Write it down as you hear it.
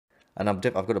And I've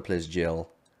got to play as Jill.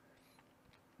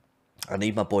 I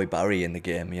need my boy Barry in the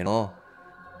game, you know?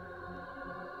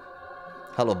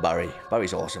 Hello, Barry.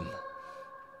 Barry's awesome.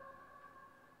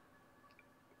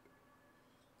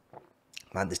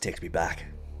 Man, this takes me back.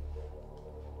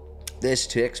 This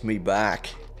takes me back.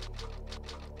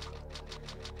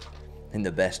 In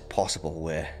the best possible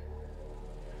way.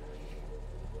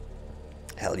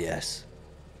 Hell yes.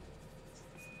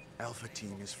 Alpha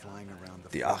Team is flying around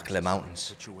the Arkla Mountains,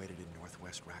 situated in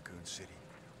northwest Raccoon City,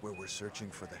 where we're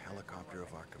searching for the helicopter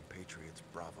of our compatriots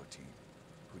Bravo Team,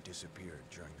 who disappeared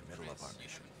during the middle of our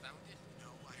mission. No,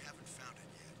 I haven't found it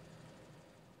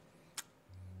yet.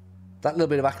 That little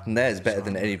bit of acting there is better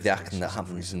than any of the acting that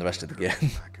happens in the rest of the game.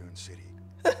 Raccoon City.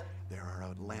 There are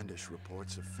outlandish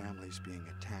reports of families being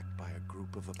attacked by a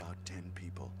group of about 10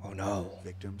 people. Oh no.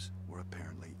 Victims were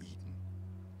apparently eaten.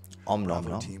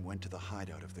 Bravo Team went to the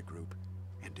hideout of the group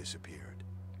and disappeared.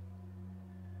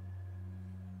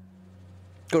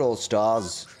 Good old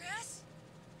stars.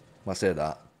 I say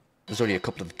that. There's only a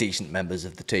couple of decent members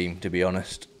of the team, to be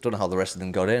honest. Don't know how the rest of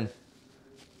them got in.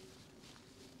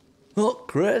 Oh,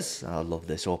 Chris! I love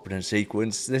this opening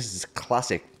sequence. This is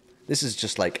classic. This is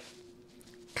just like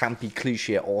campy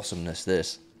cliche awesomeness,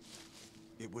 this.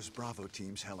 It was Bravo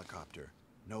Team's helicopter.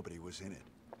 Nobody was in it.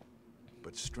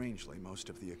 But strangely, most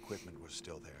of the equipment was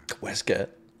still there. Wesker.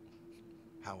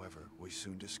 However, we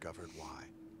soon discovered why.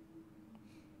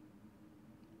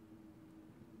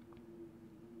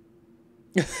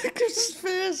 Chris'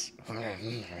 face.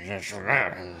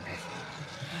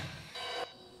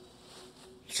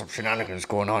 Some shenanigans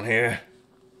going on here.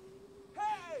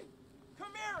 Hey!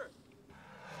 Come here!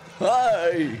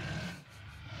 Hey!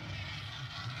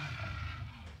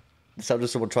 It sounded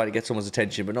someone trying to get someone's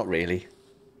attention, but not really.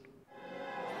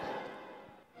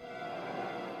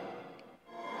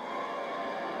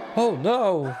 Oh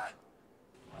no!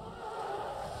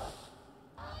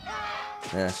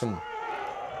 Yeah, some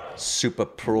super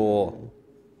pro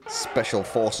special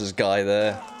forces guy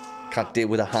there. Can't deal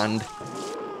with a hand.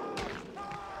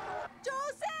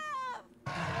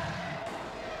 Joseph!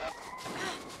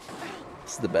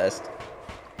 It's the best.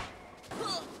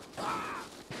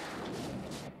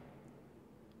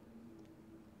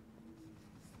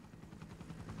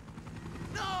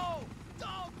 No!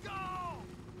 Don't go!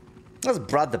 That's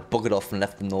Brad that buggered off and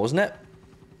left them though, wasn't it?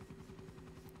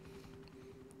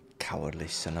 Cowardly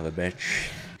son of a bitch.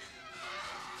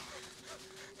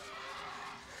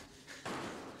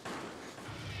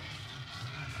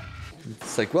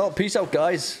 It's like, well, peace out,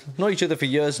 guys. Known each other for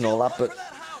years and all that, but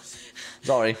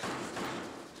sorry.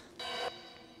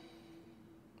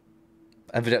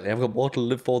 Evidently, I've got more to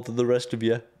live for than the rest of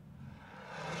you.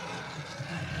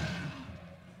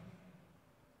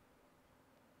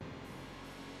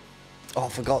 Oh, I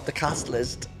forgot the cast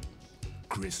list.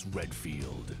 Chris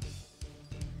Redfield.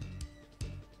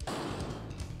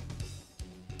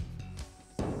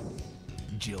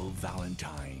 Jill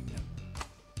Valentine.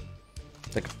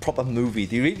 Like a proper movie.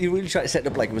 They really try to set it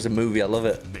up like it was a movie. I love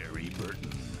it. Barry Burton.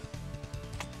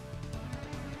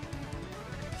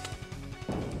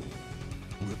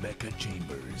 Rebecca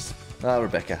Chambers. Ah,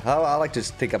 Rebecca. I like to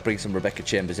think I bring some Rebecca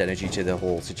Chambers energy to the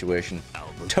whole situation.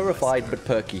 Albert Terrified Wesker. but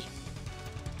perky.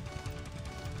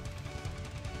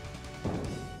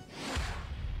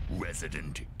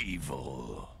 Resident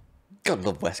Evil. God,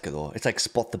 love Wesker though. It's like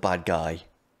Spot the bad guy.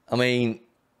 I mean,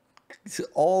 it's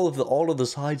all of the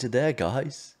sides are there,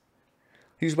 guys.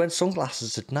 He just wears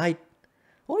sunglasses at night.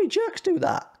 Only jerks do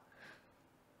that.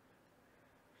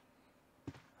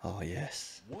 Oh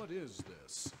yes. What is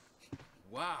this?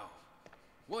 Wow.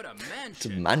 What a It's a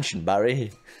mansion. mansion,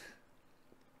 Barry.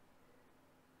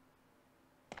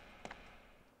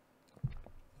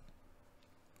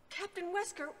 Captain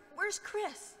Wesker, where's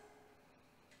Chris?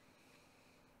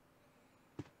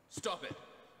 Stop it.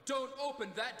 Don't open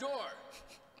that door.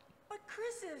 But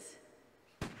Chris is...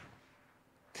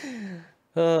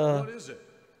 What is it?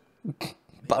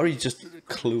 Barry's just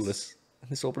clueless in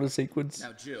this opening sequence.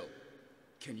 Now, Jill,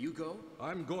 can you go?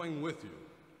 I'm going with you.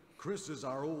 Chris is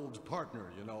our old partner,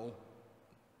 you know.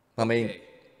 I mean, Hey,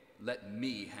 let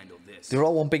me handle this. they're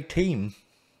all one big team.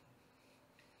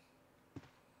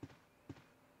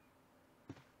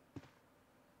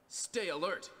 Stay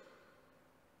alert.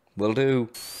 Will do.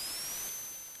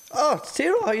 Oh,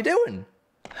 Tiro, how you doing?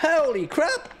 Holy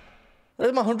crap!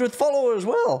 There's my 100th follower as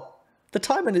well. The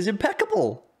timing is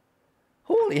impeccable.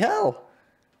 Holy hell.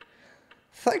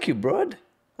 Thank you, Brad.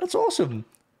 That's awesome.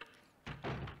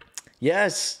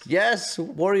 Yes, yes,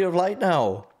 Warrior of Light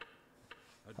now.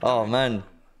 Oh, man.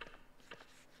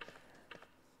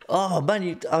 Oh, man,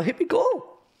 hit me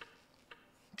goal.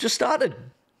 Just started.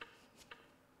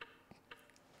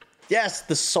 Yes,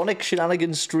 the Sonic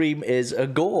Shenanigans stream is a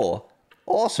go.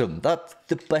 Awesome. That's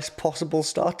the best possible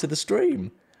start to the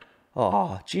stream.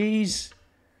 Oh, jeez.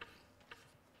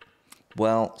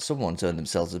 Well, someone's earned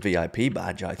themselves a VIP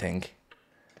badge, I think.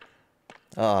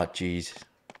 Oh, jeez.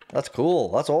 That's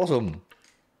cool. That's awesome.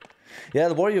 Yeah,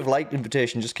 the Warrior of Light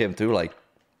invitation just came through, like,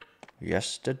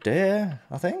 yesterday,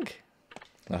 I think.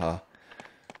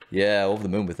 Yeah, over the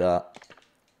moon with that.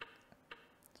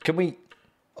 Can we...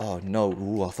 Oh, no.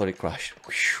 Ooh, I thought it crashed.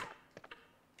 Whew.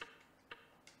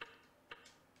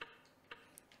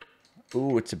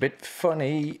 Ooh, it's a bit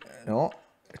funny. No,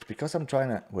 it's because I'm trying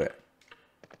to... Wait.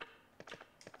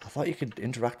 I thought you could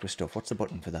interact with stuff. What's the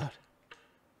button for that?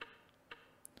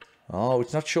 Oh,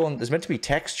 it's not showing. There's meant to be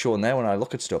text showing there when I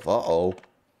look at stuff. Uh-oh.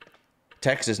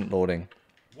 Text isn't loading.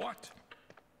 What?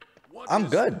 I'm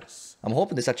good. This? I'm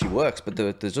hoping this actually works, but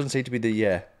there doesn't seem to be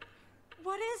the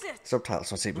What is it? subtitles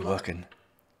don't seem to be working.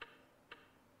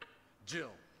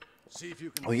 Jill, see if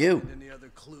you can you. find any other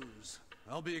clues.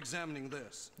 I'll be examining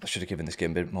this. I should have given this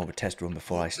game a bit more of a test run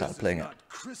before I started playing it. This is not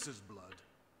Chris's blood.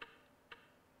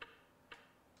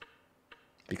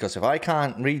 Because if I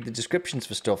can't read the descriptions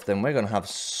for stuff, then we're going to have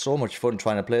so much fun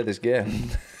trying to play this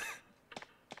game.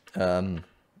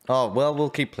 Oh, well, we'll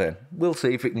keep playing. We'll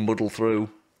see if we can muddle through.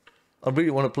 I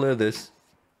really want to play this.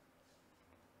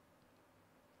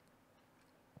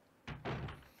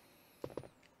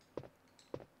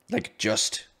 Like,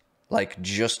 just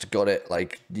got it,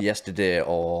 like, yesterday,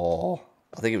 or...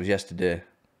 I think it was yesterday.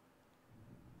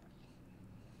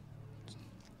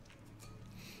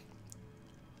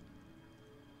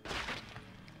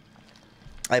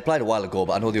 I applied a while ago,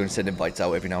 but I know they only send invites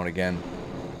out every now and again.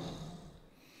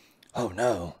 Oh,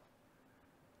 no.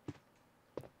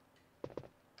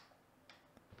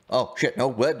 Oh, shit, no,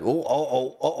 wait.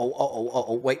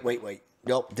 Oh, wait.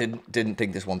 Nope, didn't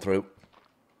think this one through.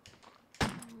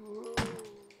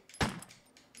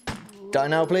 Die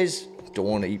now, please. Don't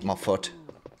want to eat my foot.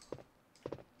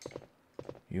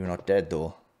 You're not dead,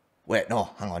 though. Wait, no,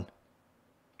 hang on.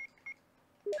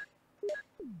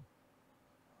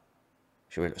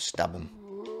 Should we just stab him?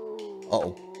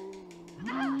 Uh-oh.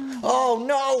 Oh,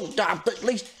 no! Damn, at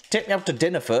least take me out to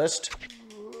dinner first.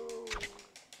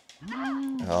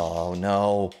 Oh,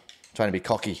 no. Trying to be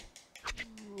cocky.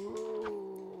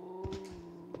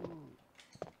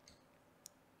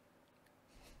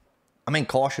 I'm in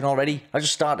caution already. I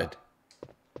just started.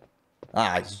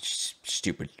 Ah, it's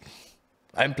stupid.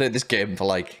 I haven't played this game for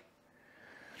like...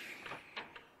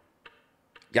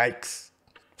 Yikes.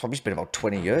 Probably been about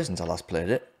 20 years since I last played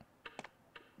it.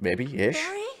 Maybe-ish.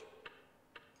 Barry?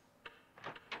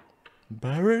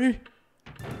 Barry?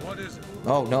 What is it?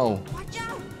 Oh, no. Watch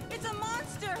out! It's a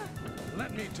monster!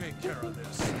 Let me take care of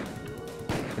this.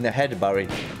 In the head, Barry.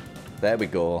 There we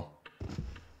go.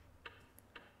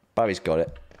 Barry's got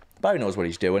it. Barry knows what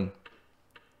he's doing.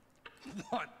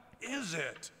 What is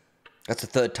it? That's the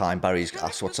third time Barry's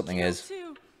asked what something is.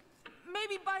 Too.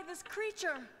 Maybe by this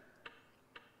creature.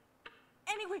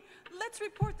 Anyway, let's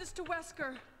report this to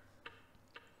Wesker.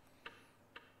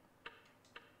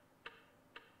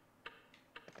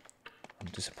 I'm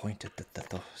disappointed that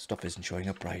the stuff isn't showing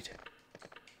up right.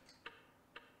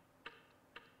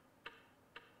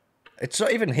 It's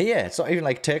not even here. It's not even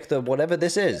like take the whatever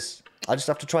this is. I just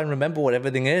have to try and remember what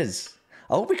everything is.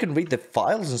 I hope we can read the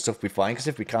files and stuff we find, because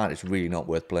if we can't, it's really not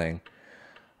worth playing.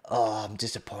 Oh, I'm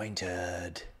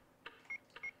disappointed.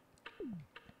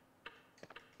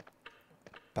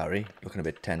 Barry, looking a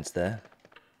bit tense there.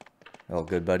 All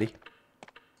good, buddy?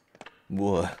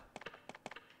 Whoa.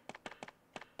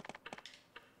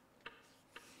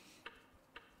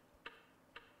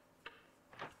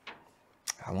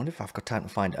 I wonder if I've got time to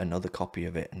find another copy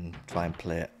of it and try and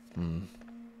play it.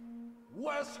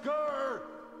 Wesker!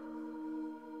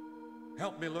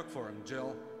 Help me look for him,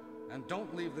 Jill. And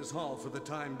don't leave this hall for the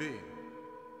time being.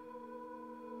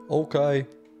 Okay.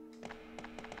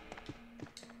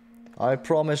 I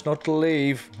promise not to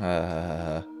leave.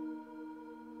 Can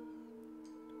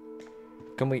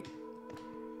we...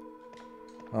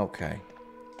 Okay.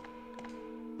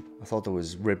 I thought there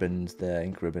was ribbons there,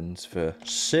 ink ribbons for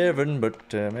saving,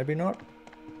 but maybe not.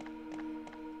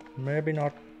 Maybe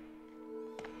not.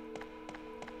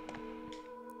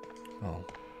 Oh.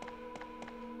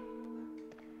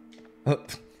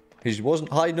 He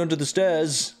wasn't hiding under the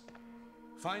stairs.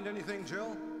 Find anything,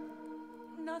 Jill?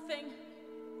 Nothing.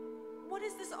 What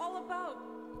is this all about?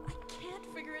 I can't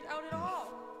figure it out at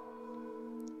all.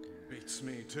 Beats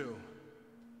me, too.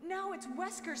 Now it's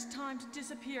Wesker's time to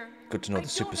disappear. Good to know I the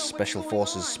don't super know what's special going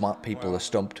forces on. smart people are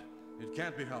stumped. It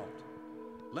can't be helped.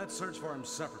 Let's search for him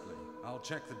separately. I'll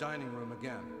check the dining room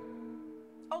again.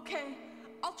 Okay,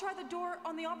 I'll try the door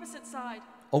on the opposite side.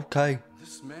 Okay.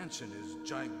 This mansion is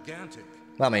gigantic.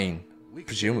 I mean, We could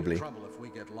presumably. get in trouble if we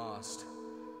get lost.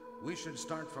 We should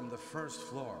start from the first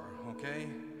floor, okay?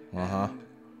 Uh-huh. And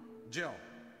Jill,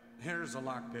 here's a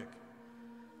lockpick.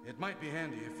 It might be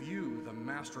handy if you, the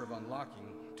master of unlocking,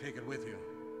 take it with you.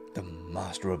 The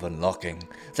master of unlocking.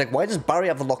 It's like, why does Barry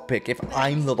have the lockpick if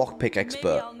I'm the lockpick expert?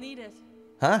 Maybe I'll need it.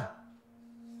 Huh?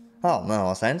 Oh,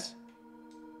 no sense.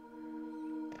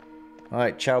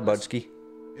 Alright, ciao, Budsky.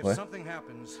 If What? something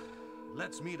happens,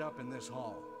 let's meet up in this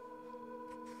hall.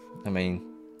 I mean,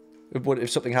 if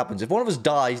something happens, if one of us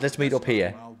dies, let's meet up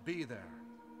here. I'll be there.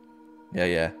 Yeah,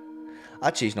 yeah.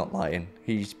 Actually, he's not lying.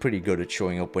 He's pretty good at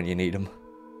showing up when you need him.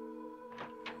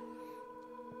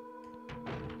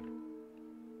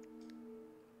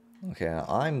 Okay,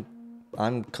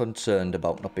 I'm concerned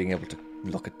about not being able to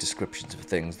look at descriptions of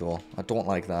things, though. I don't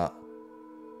like that.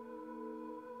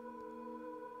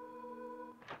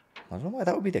 I don't know why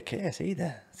that would be the case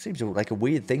either. It seems like a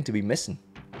weird thing to be missing.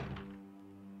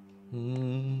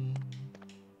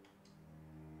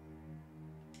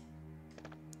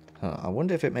 Huh, I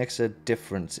wonder if it makes a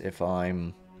difference if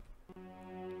I'm...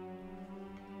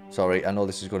 Sorry, I know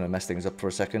this is going to mess things up for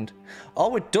a second.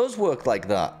 Oh, it does work like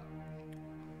that.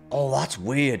 Oh, that's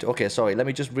weird. Okay, sorry, let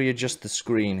me just readjust the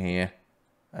screen here.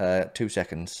 2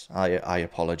 seconds. I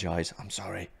apologize. I'm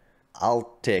sorry.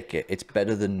 I'll take it. It's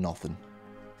better than nothing.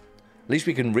 At least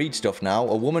we can read stuff now.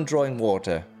 A woman drawing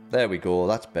water. There we go.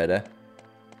 That's better.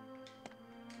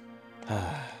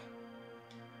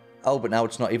 Oh, but now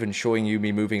it's not even showing you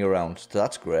me moving around. So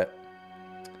that's great.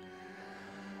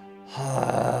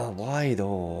 Why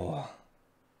though?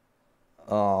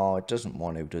 Oh, it doesn't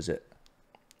want to, does it?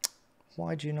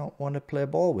 Why do you not want to play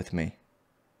ball with me?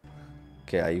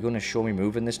 Okay, are you going to show me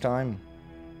moving this time?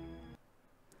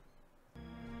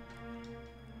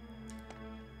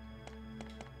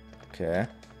 Okay.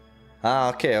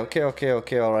 Okay,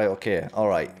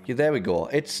 alright. Yeah, there we go.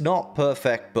 It's not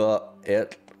perfect, but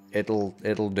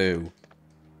it'll do.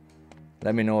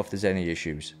 Let me know if there's any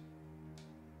issues.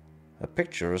 A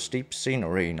picture of steep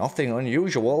scenery, nothing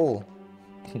unusual.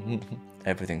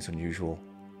 Everything's unusual.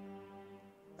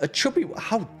 A chubby...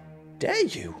 How dare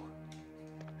you?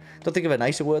 Don't think of a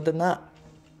nicer word than that.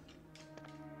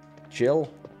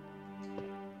 Jill.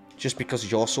 Just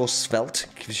because you're so svelte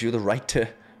gives you the right to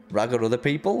rag on other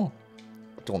people?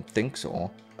 Don't think so.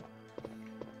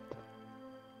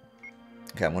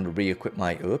 Okay, I'm going to re-equip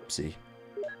my... Oopsie.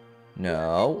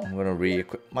 No, I'm going to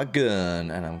re-equip my gun.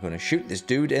 And I'm going to shoot this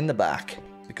dude in the back.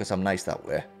 Because I'm nice that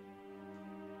way.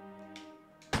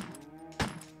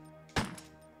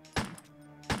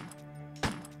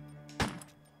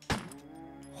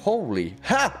 Holy...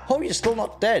 Ha! Oh, you're still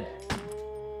not dead.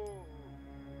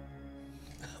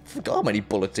 I forgot how many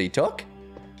bullets he took.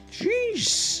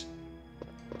 Jeez.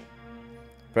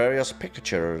 Various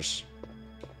pictures.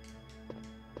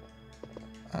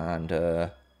 And,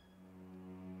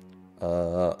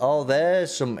 oh,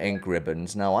 there's some ink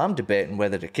ribbons. Now, I'm debating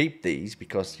whether to keep these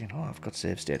because, you know, I've got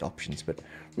save state options. But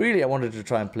really, I wanted to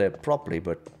try and play it properly,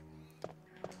 but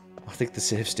I think the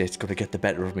save state's going to get the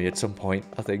better of me at some point,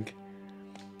 I think.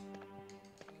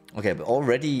 Okay, but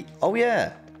already... Oh,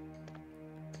 yeah.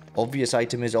 Obvious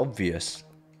item is obvious.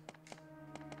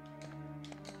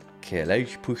 Okay,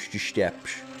 let's push the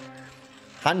steps.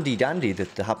 Handy dandy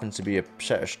that there happens to be a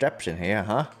set of steps in here,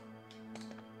 huh?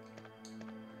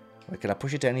 Wait, can I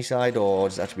push it to any side or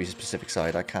does it have to be a specific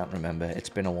side? I can't remember. It's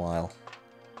been a while.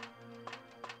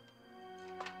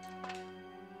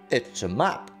 It's a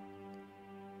map.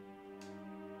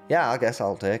 Yeah, I guess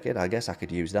I'll take it. I guess I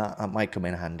could use that. That might come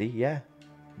in handy, yeah.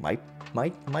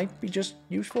 Might be just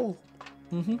useful.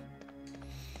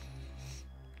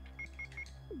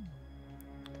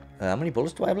 How many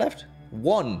bullets do I have left?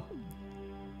 1.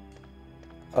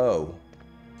 Oh.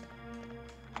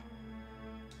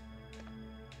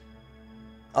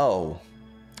 Oh.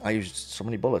 I used so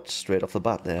many bullets straight off the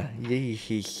bat there.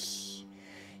 Yikesy.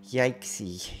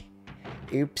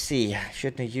 Oopsie.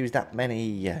 Shouldn't have used that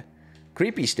many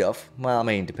creepy stuff. Well, I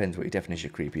mean, depends what your definition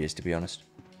of creepy is, to be honest.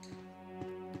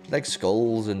 Like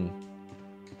skulls and...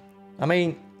 I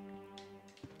mean...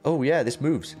 Oh, yeah, this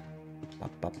moves.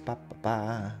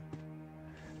 Ba-ba-ba-ba-ba.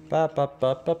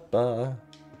 Ba-ba-ba-ba-ba.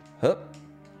 Hup.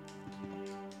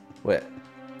 Wait.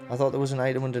 I thought there was an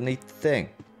item underneath the thing.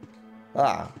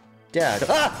 Ah. Yeah.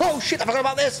 Ah! Oh, shit, I forgot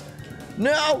about this!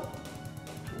 No!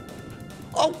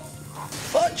 Oh!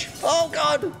 Fudge! Oh,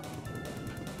 God!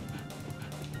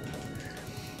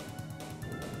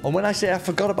 And when I say I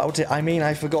forgot about it, I mean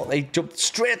I forgot they jumped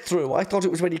straight through. I thought it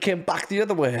was when you came back the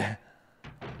other way.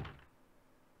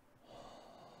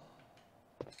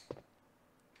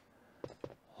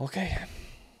 Okay.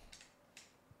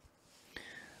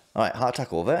 Alright, heart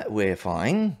attack over. We're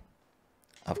fine.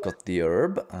 I've got the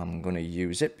herb. I'm going to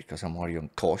use it because I'm already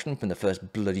on caution from the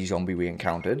first bloody zombie we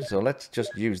encountered. So let's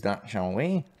just use that, shall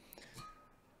we?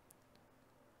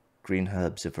 Green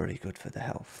herbs are very good for the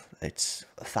health. It's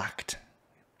a fact.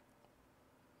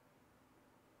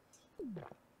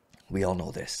 We all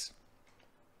know this.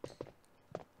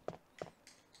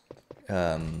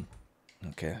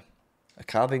 Okay. A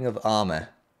carving of armor.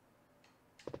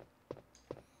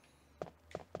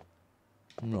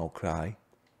 No cry.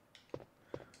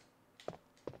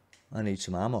 I need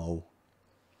some ammo.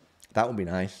 That would be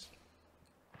nice.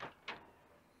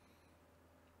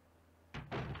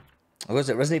 I was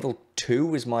it Resident Evil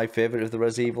 2 is my favourite of the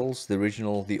Res Evils, the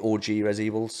original, the OG Res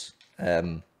Evils.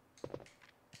 But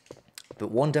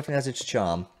 1 definitely has its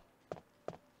charm.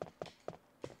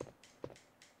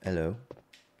 Hello.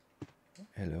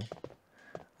 Hello.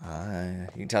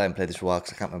 You can tell I haven't played this for a while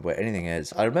because I can't remember where anything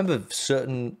is. I remember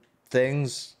certain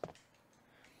things.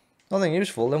 Nothing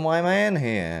useful, then why am I in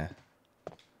here?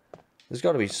 There's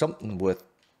got to be something worth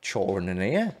choring in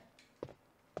here.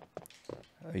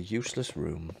 A useless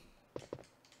room.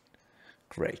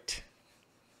 Great.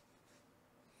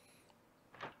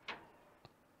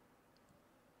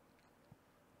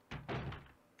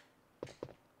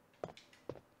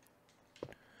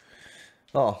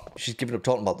 Oh, she's given up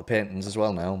talking about the paintings as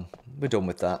well now. We're done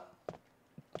with that.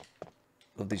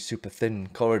 Of these super thin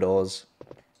corridors.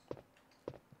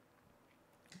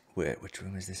 Wait, which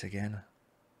room is this again?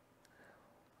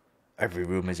 Every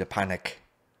room is a panic.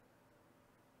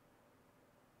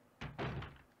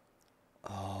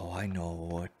 Oh, I know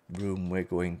what room we're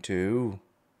going to.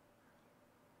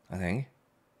 I think.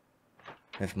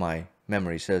 If my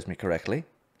memory serves me correctly.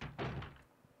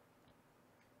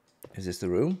 Is this the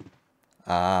room?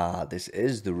 Ah, this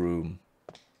is the room.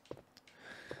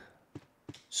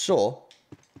 So,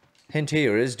 hint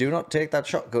here is do not take that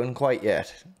shotgun quite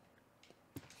yet.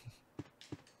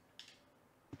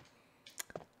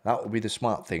 That would be the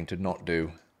smart thing to not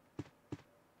do.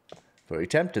 Very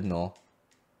tempting though.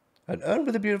 An urn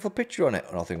with a beautiful picture on it.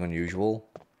 Nothing unusual.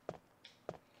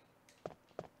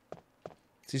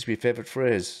 Seems to be a favourite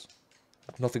phrase.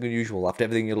 Nothing unusual after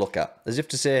everything you look at. As if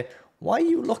to say, why are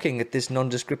you looking at this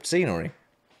nondescript scenery?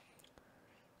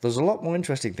 There's a lot more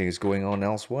interesting things going on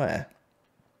elsewhere.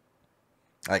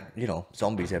 Like, you know,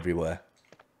 zombies everywhere.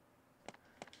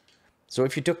 So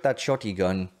if you took that shotty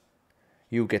gun,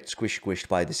 you get squished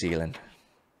by the ceiling.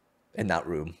 In that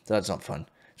room. That's not fun.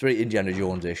 It's very Indiana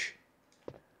Jones-ish.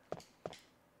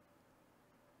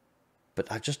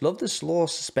 But I just love the slow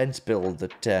suspense build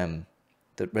that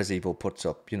that Res Evil puts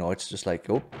up. You know, it's just like,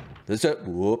 oh, there's a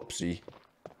whoopsie.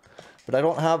 But I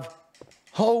don't have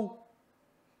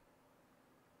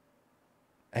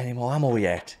any more ammo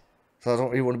yet. So I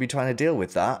don't really want to be trying to deal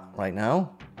with that right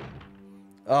now.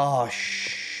 Oh,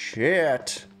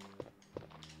 shit.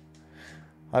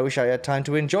 I wish I had time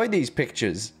to enjoy these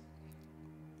pictures.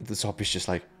 The zombie's just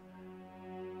like,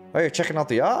 oh, you're checking out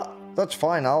the art? That's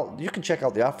fine. You can check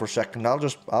out the art for a second. I'll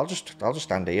just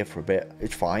stand here for a bit.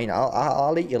 It's fine.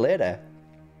 I'll eat you later.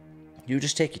 You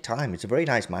just take your time. It's a very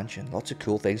nice mansion. Lots of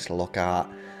cool things to look at.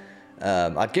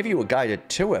 I'd give you a guided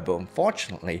tour, but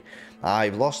unfortunately,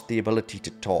 I've lost the ability to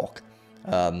talk.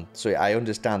 So I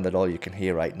understand that all you can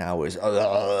hear right now is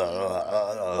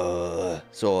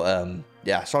so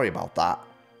yeah, sorry about that.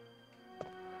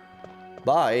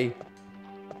 Bye.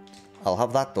 I'll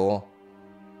have that though.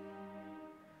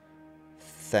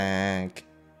 Thank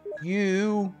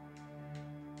you.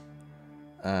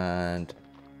 And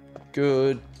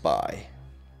goodbye.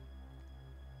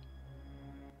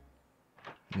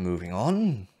 Moving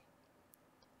on.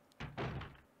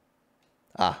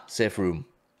 Ah, safe room.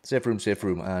 Safe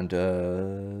room, and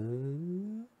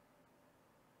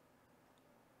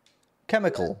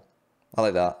chemical. I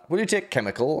like that. Will you take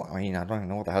chemical? I mean, I don't even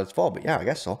know what the hell it's for, but yeah, I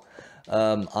guess so.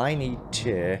 I need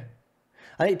to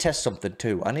test something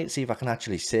too. I need to see if I can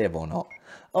actually save or not.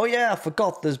 Oh yeah, I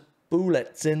forgot there's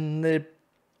bullets in the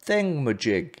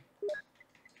thingamajig.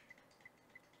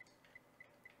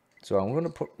 So I'm going to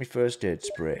put my first aid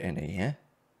spray in here.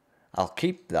 I'll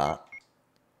keep that.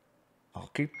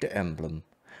 I'll keep the emblem.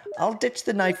 I'll ditch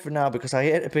the knife for now because I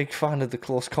ain't a big fan of the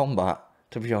close combat,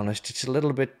 to be honest. It's a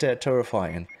little bit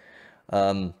terrifying.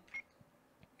 I'll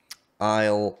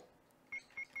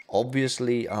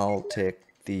take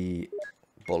the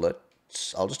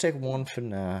bullets. I'll just take one for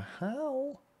now.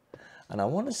 And I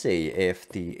want to see if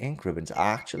the ink ribbons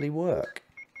actually work.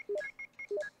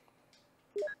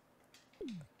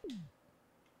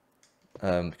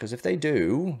 Because if they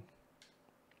do,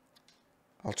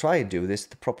 I'll try and do this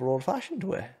the proper old-fashioned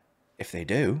way. If they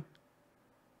do.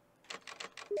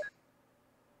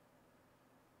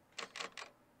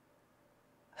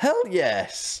 Hell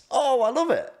yes! Oh, I love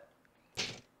it!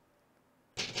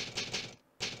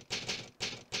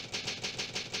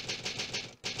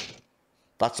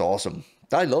 That's awesome.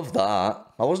 I love that.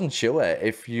 I wasn't sure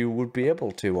if you would be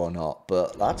able to or not,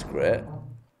 but that's great.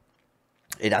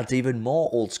 It adds even more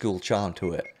old school charm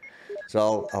to it.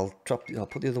 So I'll put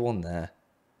the other one there.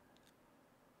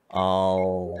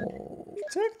 I'll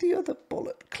take the other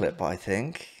bullet clip, I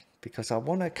think, because I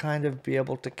want to kind of be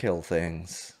able to kill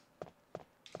things.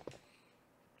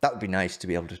 That would be nice to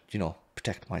be able to, you know,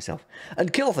 protect myself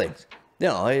and kill things. You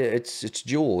know, it's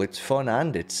dual, it's fun,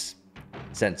 and it's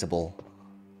sensible.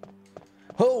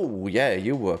 Oh, yeah,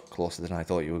 you were closer than I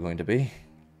thought you were going to be.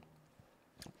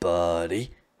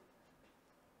 Buddy.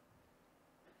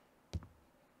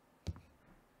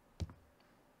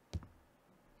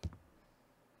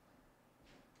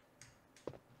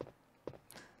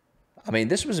 I mean,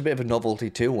 this was a bit of a novelty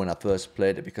too when I first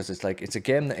played it, because it's like, it's a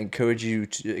game that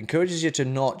encourages you to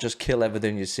not just kill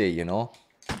everything you see, you know?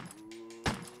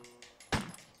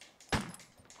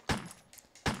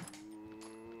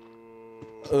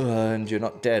 And you're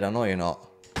not dead, I know you're not.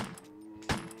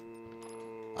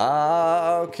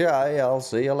 Okay, I'll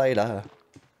see you later.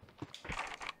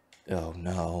 Oh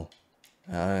no.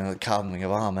 Carving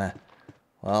of armor.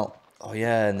 Well, oh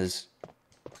yeah, and there's...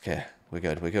 Okay, we're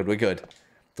good.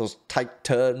 Those tight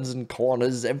turns and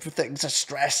corners, everything's a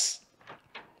stress.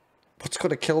 What's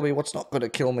gonna kill me, what's not gonna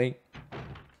kill me?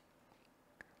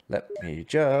 Let me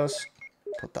just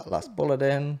put that last bullet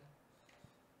in.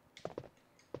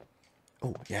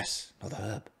 Oh, yes, another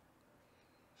herb.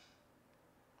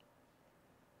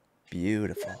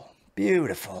 Beautiful,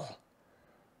 beautiful.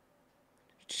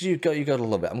 You gotta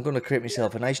love it. I'm gonna create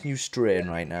myself a nice new strain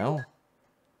right now.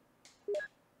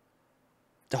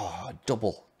 Oh,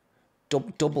 double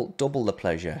the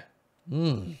pleasure.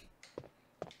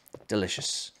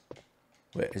 Delicious.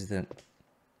 Where is the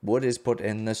wood is put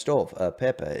in the stove?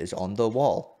 Paper is on the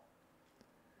wall.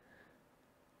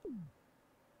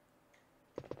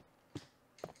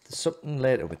 There's something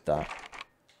later with that.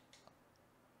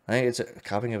 I think it's a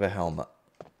carving of a helmet.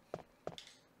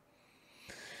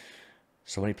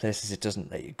 So many places it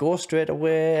doesn't let you go straight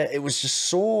away. It was just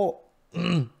so...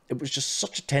 it was just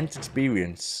such a tense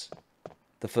experience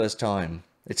the first time.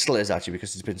 It still is, actually,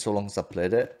 because it's been so long since I've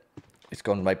played it. It's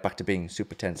gone right back to being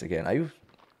super tense again. Are you?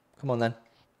 Come on, then.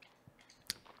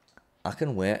 I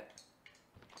can wait.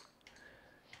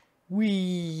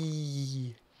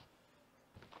 Whee!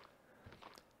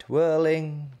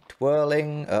 Twirling,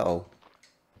 twirling. Uh-oh.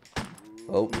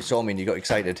 Oh, you saw me and you got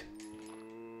excited.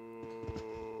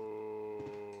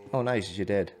 Oh, nice, you're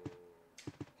dead.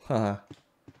 Haha.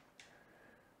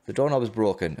 The doorknob is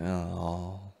broken.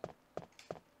 Oh.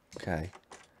 Okay.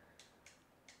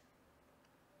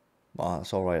 Well,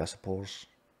 that's alright, I suppose.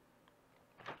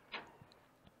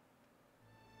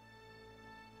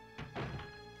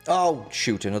 Oh,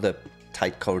 shoot, another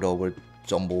tight corridor with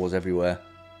zombos everywhere.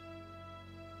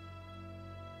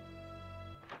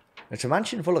 It's a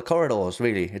mansion full of corridors,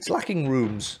 really. It's lacking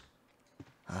rooms.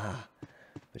 Ah,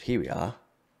 but here we are.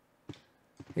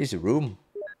 Here's a room.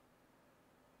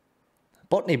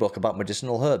 Botany book about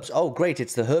medicinal herbs. Oh, great,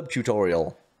 it's the herb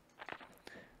tutorial.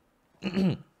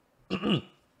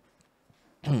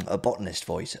 A botanist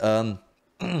voice. As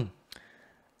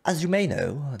you may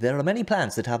know, there are many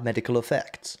plants that have medical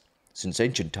effects. Since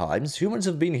ancient times, humans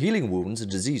have been healing wounds and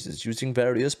diseases using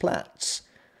various plants.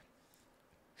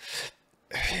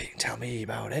 Tell me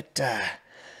about it.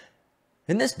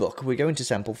 In this book, we're going to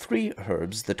sample 3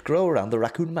 herbs that grow around the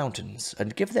Raccoon Mountains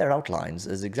and give their outlines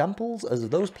as examples of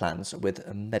those plants with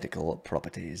medical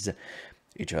properties.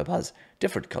 Each herb has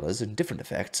different colours and different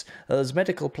effects as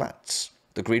medical plants.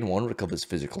 The green one recovers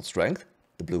physical strength,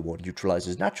 the blue one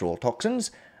neutralises natural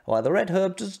toxins, while the red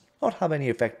herb does not have any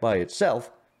effect by itself.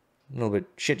 A little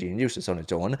bit shitty and useless on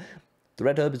its own. The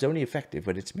red herb is only effective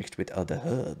when it's mixed with other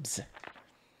herbs.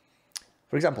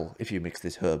 For example, if you mix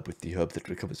this herb with the herb that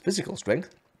recovers physical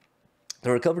strength,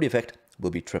 the recovery effect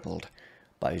will be tripled.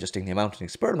 By adjusting the amount and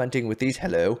experimenting with these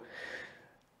 3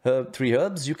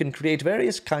 herbs, you can create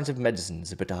various kinds of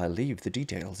medicines, but I'll leave the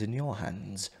details in your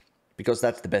hands. Because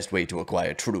that's the best way to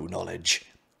acquire true knowledge.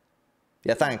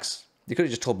 Yeah, thanks. You could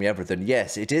have just told me everything.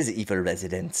 Yes, it is Evil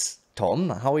Residence. Tom,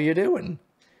 how are you doing?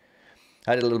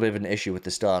 I had a little bit of an issue with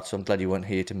the start, so I'm glad you weren't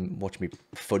here to watch me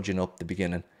fudging up the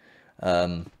beginning.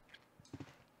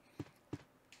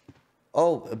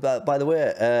 Oh, by the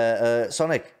way,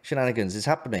 Sonic Shenanigans is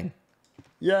happening.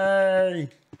 Yay!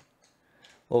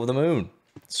 Over the moon.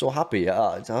 So happy.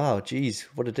 Oh, geez,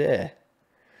 what a day.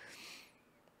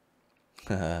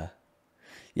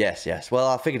 Yes. Well,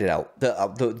 I figured it out.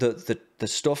 The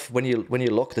stuff when you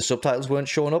look, the subtitles weren't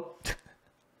showing up.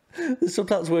 The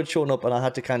subtitles weren't showing up, and I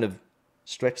had to kind of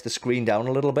stretch the screen down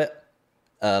a little bit.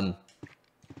 But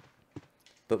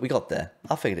we got there.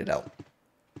 I figured it out.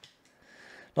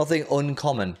 Nothing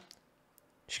uncommon.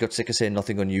 She got sick of saying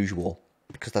nothing unusual,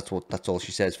 because that's all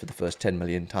she says for the first 10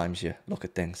 million times you look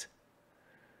at things.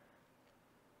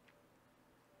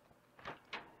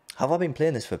 Have I been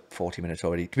playing this for 40 minutes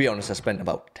already? To be honest, I spent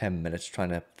about 10 minutes trying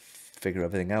to figure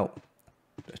everything out.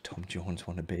 Does Tom Jones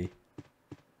want to be?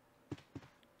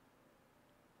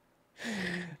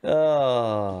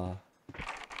 Oh,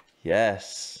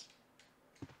 yes.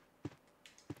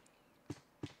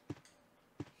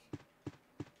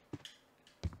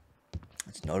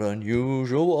 It's not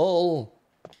unusual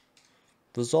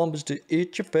for zombies to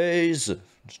eat your face.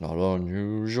 It's not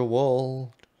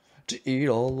unusual to eat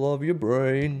all of your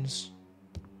brains.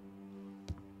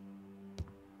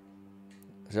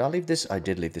 Did I leave this? I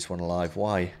did leave this one alive.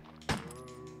 Why?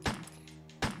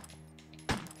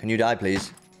 Can you die,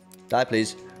 please? Die,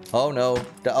 please. Oh, no.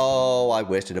 Oh, I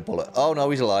wasted a bullet. Oh, no,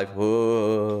 he's alive.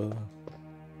 Whoa.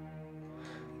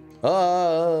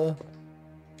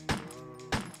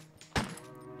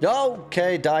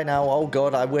 Okay, die now. Oh,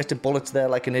 God, I wasted bullets there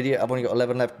like an idiot. I've only got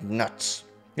 11 left. Nuts.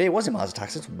 Yeah, it was in Mars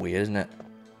Attacks. It's weird, isn't it?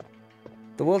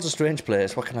 The world's a strange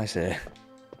place. What can I say?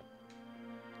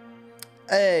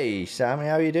 Hey, Sammy,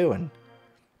 how you doing?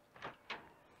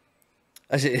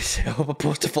 As it is, I hope a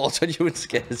poster falls on you and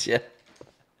scares you.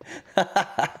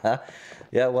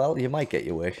 Yeah, well, you might get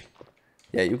your wish.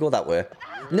 Yeah, you go that way.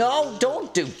 No,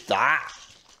 don't do that.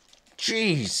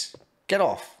 Jeez. Get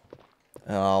off.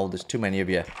 Oh, there's too many of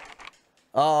you.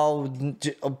 Oh,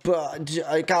 but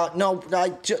I can't. No,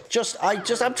 I'm trying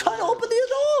to open the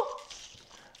door.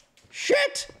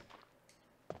 Shit.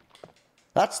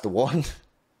 That's the one.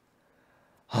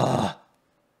 Ah.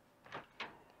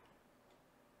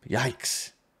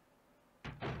 Yikes.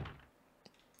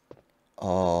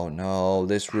 Oh no,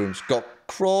 this room's got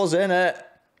crows in it.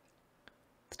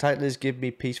 The title is Give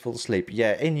Me Peaceful Sleep.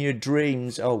 Yeah, in your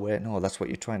dreams. Oh wait, no, that's what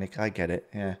you're trying to... I get it,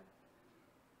 yeah.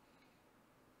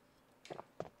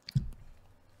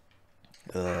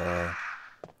 I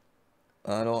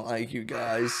don't like you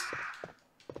guys.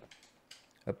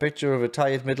 A picture of a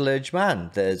tired middle-aged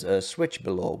man. There's a switch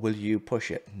below. Will you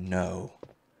push it? No.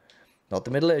 Not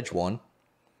the middle-aged one.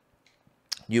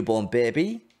 Newborn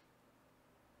baby?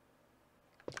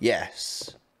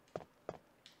 Yes.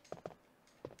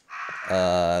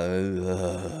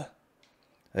 A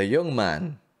young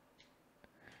man?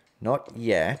 Not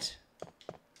yet.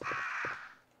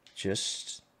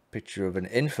 Just picture of an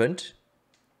infant.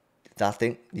 That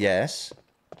thing? Yes.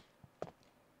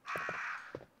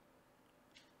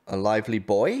 A lively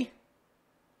boy?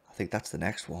 I think that's the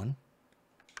next one.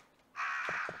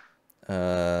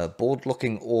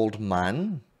 Bored-looking old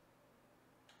man?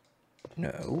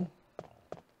 No.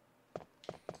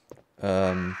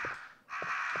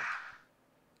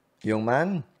 Young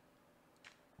man?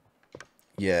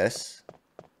 Yes.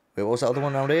 Wait, what was the other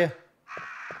one around here?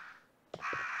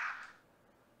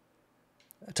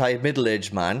 A tired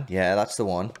middle-aged man. Yeah, that's the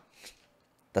one.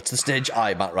 That's the stage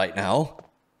I'm at right now.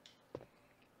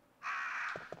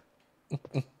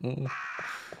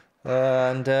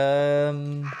 And,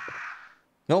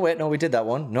 no, wait, no, we did that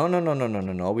one.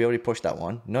 No. We already pushed that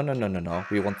one. No.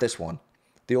 We want this one.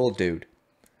 The old dude.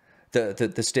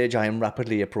 The stage I am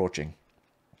rapidly approaching.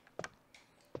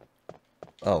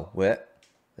 Oh, wait.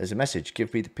 There's a message.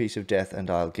 Give me the peace of death and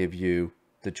I'll give you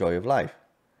the joy of life.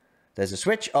 There's a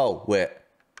switch. Oh, wait.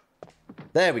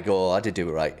 There we go. I did do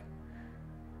it right.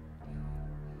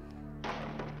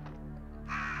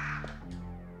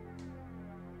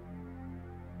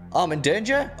 I'm in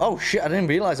danger? Oh shit, I didn't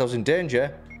realise I was in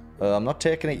danger. I'm not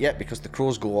taking it yet because the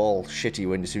crows go all shitty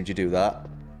when as soon as you do that.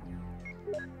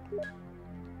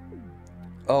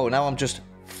 Oh, now I'm just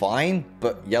fine,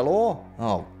 but yellow?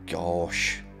 Oh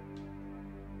gosh.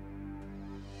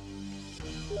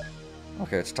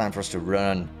 Okay, it's time for us to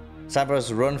run. It's time for us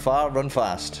to run far, run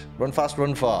fast. Run fast,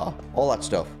 run far. All that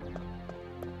stuff.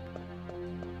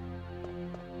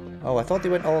 Oh, I thought they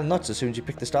went all nuts as soon as you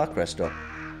picked the Starcrest up.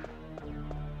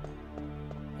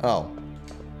 Oh.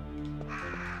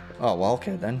 Oh, well,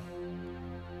 okay then.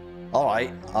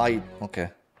 Alright, okay.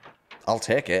 I'll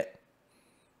take it.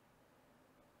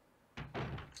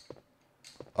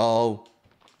 Oh.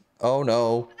 Oh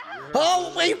no.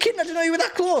 Oh, are you kidding? I didn't know you were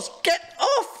that close. Get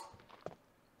off!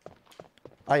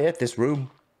 I hate this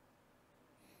room.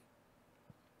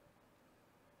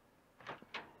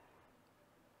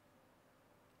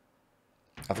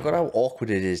 I forgot how awkward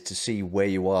it is to see where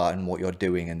you are and what you're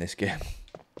doing in this game.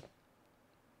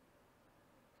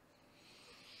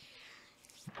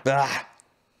 Ah!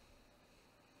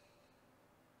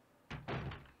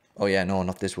 Oh yeah, no,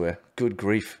 not this way. Good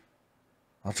grief.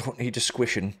 I don't need a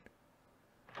squishing.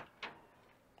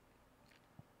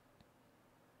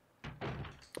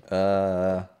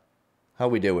 How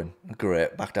we doing?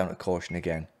 Great, back down to caution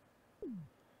again.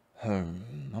 How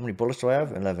many bullets do I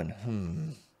have?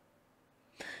 11.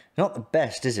 Not the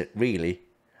best, is it, really?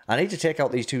 I need to take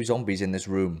out these 2 zombies in this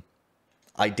room.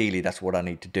 Ideally, that's what I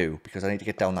need to do, because I need to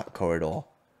get down that corridor.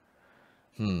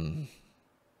 Oh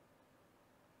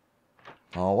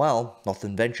well,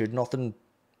 nothing ventured, nothing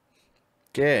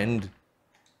gained.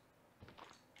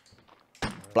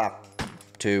 Blap.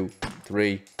 2,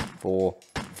 3, 4,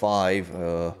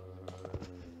 5.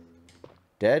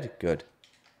 Dead? Good.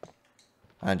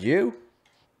 And you?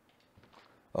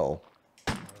 Oh.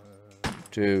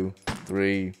 2,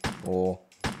 3, 4.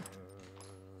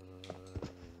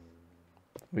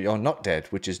 But you're not dead,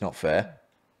 which is not fair.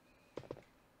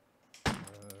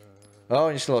 Oh,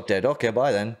 you're still not dead. Okay,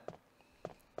 bye then.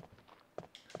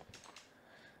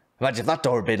 Imagine if that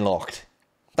door had been locked.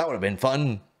 That would have been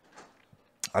fun.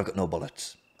 I've got no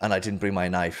bullets. And I didn't bring my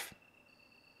knife.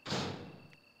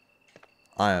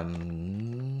 I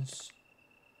am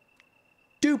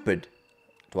stupid.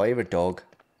 Do I hear a dog?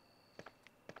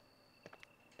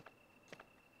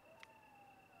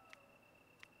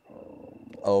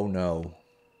 Oh no.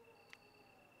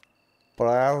 But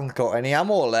I haven't got any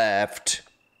ammo left.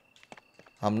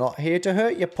 I'm not here to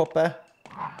hurt you, puppy.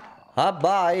 Ah,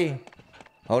 bye.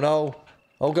 Oh no.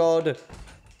 Oh god.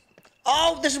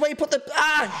 Oh, this is where you put the...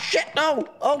 Ah, shit, no.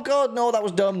 Oh god, no, that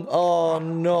was dumb. Oh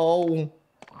no.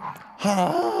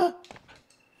 Huh?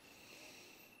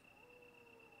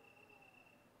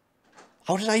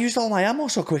 How did I use all my ammo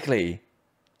so quickly?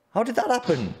 How did that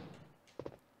happen?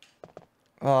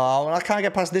 Oh, I can't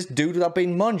get past this dude without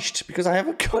being munched because I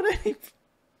haven't got any...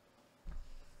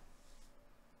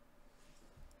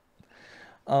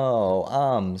 Oh,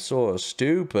 I'm so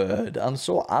stupid. I'm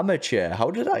so amateur.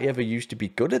 How did I ever used to be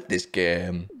good at this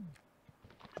game?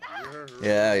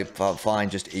 Yeah, fine,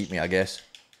 just eat me, I guess.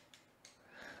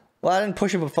 Well, I didn't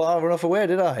push him far enough away,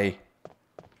 did I?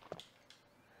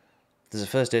 There's a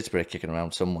first aid spray kicking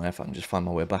around somewhere, if I can just find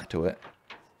my way back to it.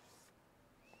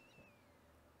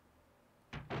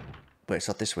 But it's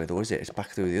not this way though, is it? It's back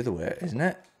through the other way, isn't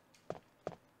it?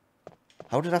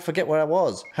 How did I forget where I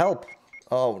was? Help!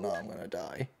 Oh no, I'm gonna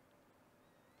die.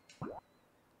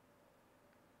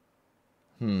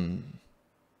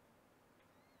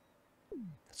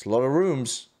 That's a lot of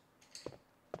rooms.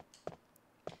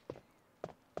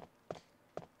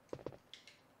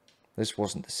 This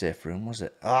wasn't the safe room, was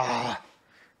it? Ah!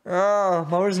 Ah!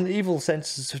 My Resident Evil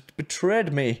senses had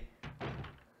betrayed me.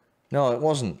 No, it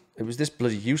wasn't. It was this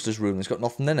bloody useless room that's got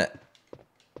nothing in it.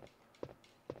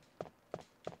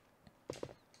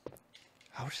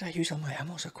 How did I use all my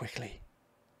ammo so quickly?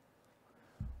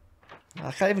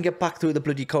 I can't even get back through the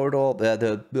bloody corridor.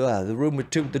 The room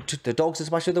with the dogs that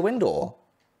smashed through the window.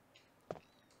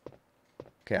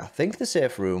 Okay, I think the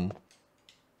safe room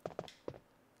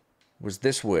was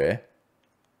this way,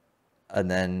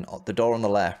 and then the door on the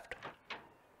left.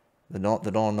 The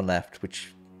door on the left,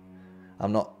 which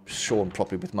I'm not showing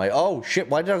properly with my... Oh shit!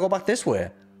 Why did I go back this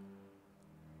way?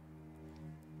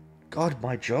 God,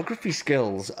 my geography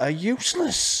skills are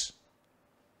useless.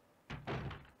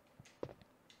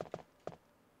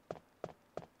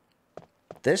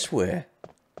 This way.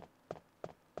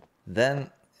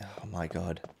 Then... Oh my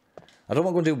god. I don't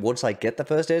know what I'm going to do once I get the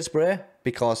first aid spray,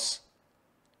 because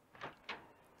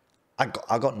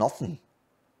I got nothing.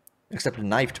 Except a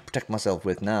knife to protect myself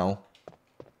with now.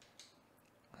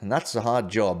 And that's a hard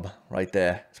job right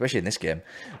there, especially in this game.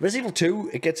 Resident Evil 2,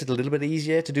 it gets it a little bit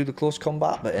easier to do the close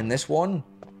combat, but in this one,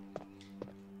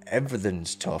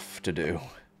 everything's tough to do.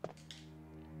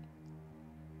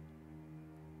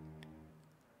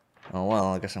 Oh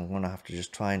well, I guess I'm going to have to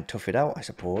just try and tough it out, I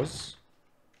suppose.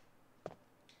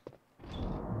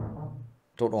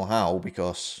 Don't know how,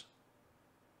 because...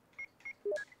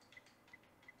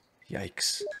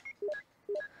 Yikes.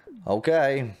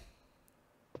 Okay.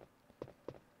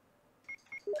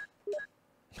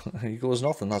 Here goes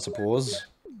nothing, I suppose.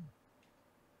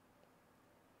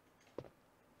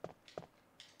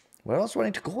 Where else do I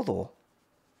need to go, though?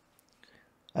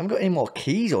 I haven't got any more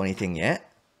keys or anything yet.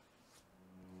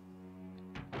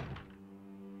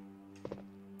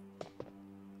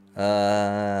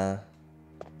 I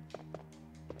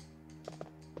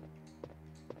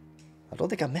don't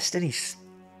think I missed any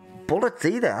bullets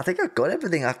either. I think I've got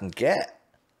everything I can get.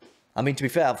 I mean, to be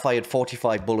fair, I've fired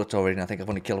 45 bullets already, and I think I've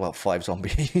only killed about 5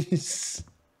 zombies.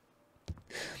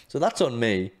 So that's on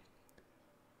me.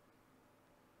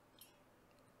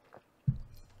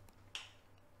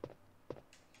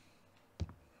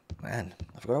 Man,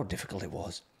 I forgot how difficult it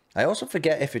was. I also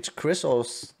forget if it's Chris or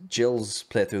Jill's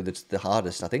playthrough that's the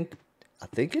hardest. I think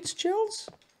it's Jill's.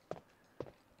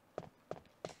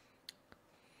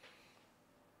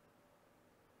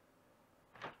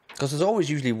 Because there's always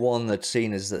usually one that's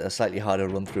seen as a slightly harder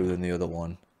run through than the other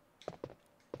one.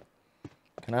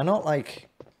 Can I not like...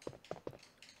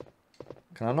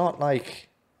 I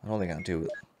don't think I can do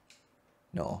it.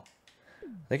 No. I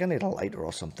think I need a lighter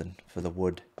or something for the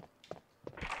wood.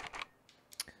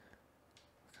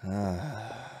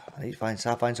 I need to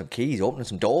start finding some keys, opening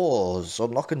some doors,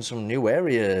 unlocking some new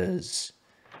areas.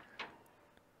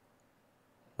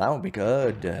 That would be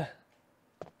good.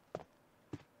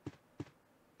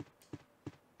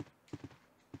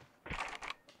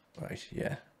 Right,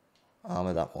 yeah.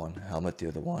 Armor that one, helmet the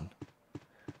other one.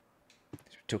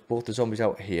 We took both the zombies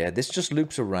out here. This just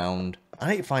loops around.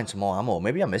 I need to find some more ammo.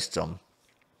 Maybe I missed some.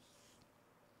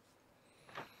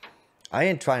 I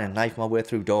ain't trying to knife my way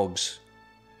through dogs.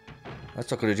 That's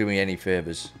not going to do me any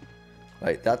favours.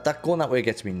 Right, that going that way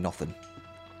gets me nothing.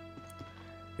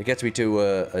 It gets me to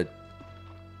a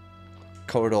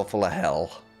corridor full of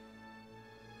hell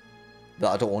that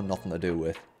I don't want nothing to do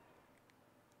with.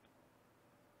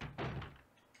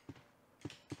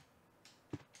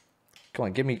 Come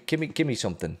on, give me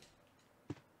something.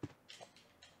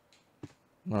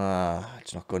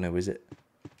 It's not going to, is it?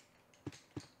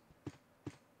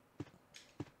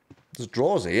 There's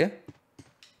drawers here.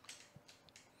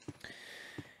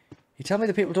 You tell me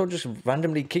the people don't just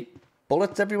randomly keep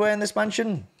bullets everywhere in this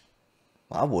mansion?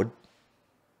 I would.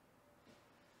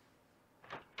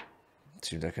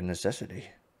 Seems like a necessity.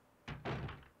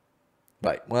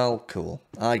 Right, well, cool.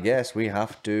 I guess we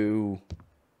have to...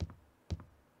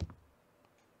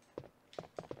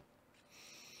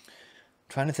 I'm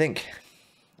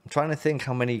trying to think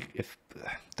how many... If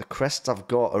the crests I've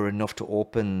got are enough to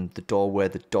open the door where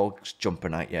the dog's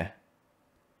jumping at you.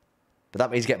 But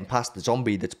that means getting past the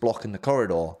zombie that's blocking the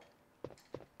corridor.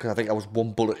 Because I think I was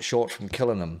one bullet short from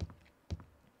killing him.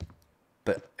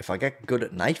 But if I get good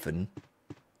at knifing,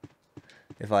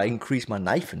 if I increase my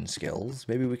knifing skills,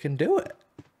 maybe we can do it.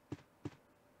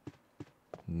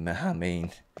 I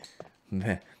mean,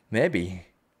 maybe.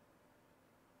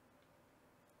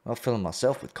 I'll fill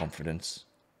myself with confidence.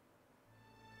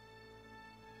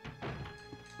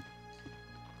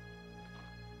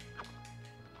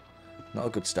 Not a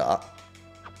good start.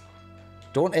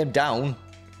 Don't aim down.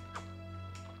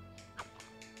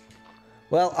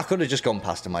 Well, I could have just gone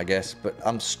past him, I guess, but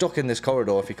I'm stuck in this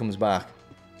corridor if he comes back.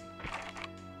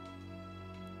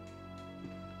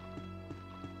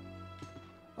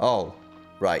 Oh,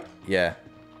 right, yeah.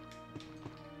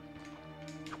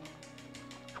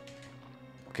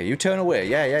 Okay, you turn away.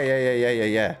 Yeah.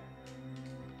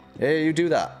 Yeah, you do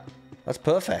that. That's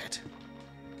perfect.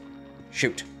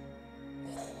 Shoot.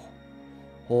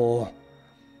 Oh.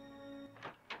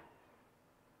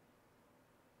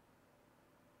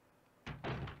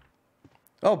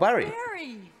 Oh, Barry.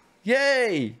 Barry!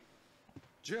 Yay!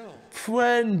 Jill,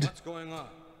 Friend. what's going on?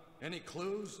 Any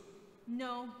clues?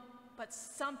 No, but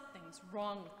something's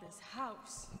wrong with this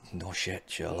house. No shit,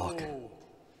 Sherlock. Oh,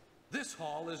 this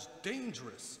hall is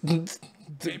dangerous.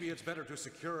 Maybe it's better to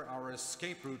secure our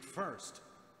escape route first.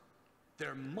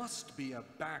 There must be a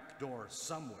back door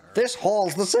somewhere. This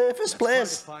hall's the safest place.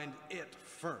 Let's try to find it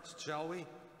first, shall we?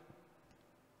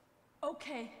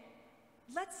 Okay,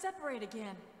 let's separate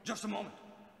again. Just a moment.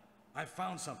 I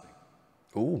found something.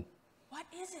 Ooh. What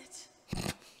is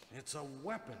it? It's a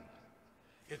weapon.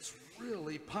 It's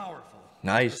really powerful.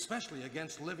 Nice. Especially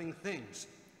against living things.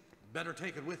 Better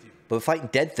take it with you. But we're fighting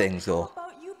dead things, How though.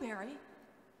 about you, Barry?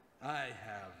 I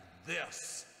have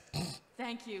this.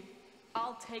 Thank you.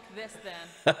 I'll take this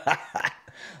then.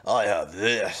 I have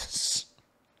this.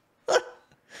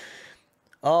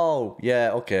 Oh,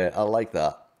 yeah, okay. I like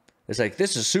that. It's like,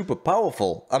 this is super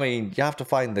powerful. I mean, you have to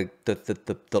find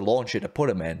the launcher to put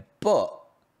him in. But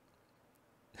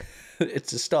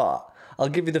it's a start. I'll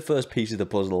give you the first piece of the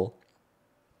puzzle.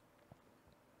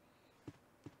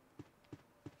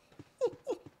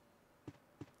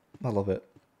 I love it.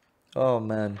 Oh,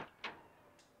 man.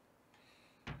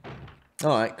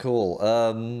 Alright, cool.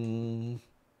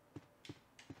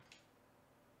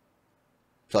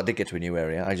 So I did get to a new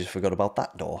area. I just forgot about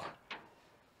that door.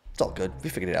 It's all good. We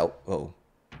figured it out. Oh.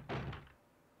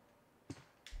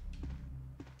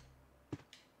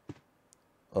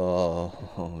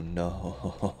 Oh,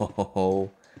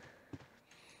 no.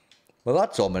 Well,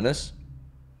 that's ominous.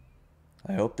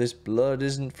 I hope this blood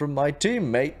isn't from my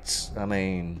teammates. I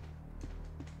mean...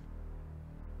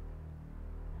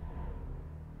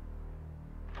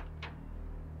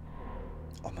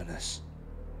 Ominous.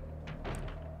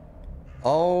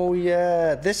 Oh,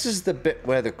 yeah. This is the bit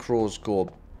where the crows go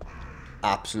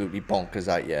absolutely bonkers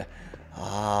at you.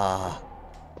 Ah.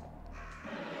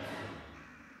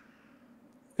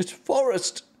 It's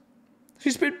Forrest.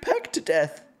 He's been pecked to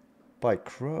death by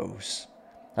crows.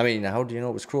 I mean, how do you know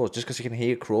it was crows? Just because you can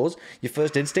hear crows? Your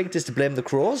first instinct is to blame the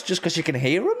crows just because you can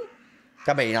hear them?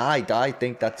 I mean, I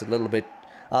think that's a little bit...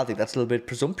 I think that's a little bit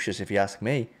presumptuous if you ask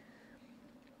me.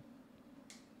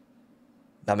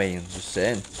 I mean, I'm just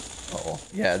saying. Uh-oh.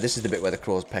 Yeah, this is the bit where the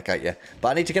crows peck at you. But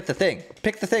I need to get the thing.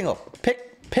 Pick the thing up.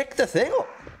 Pick the thing up.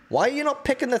 Why are you not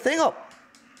picking the thing up?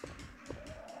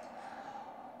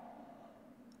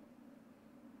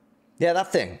 Yeah,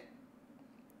 that thing.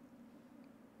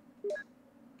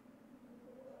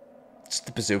 It's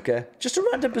the bazooka. Just a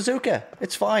random bazooka.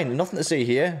 It's fine. Nothing to see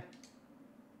here.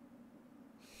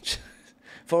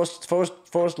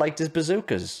 Forrest liked his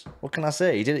bazookas. What can I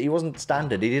say? He wasn't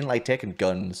standard. He didn't like taking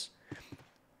guns.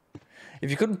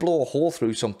 If you couldn't blow a hole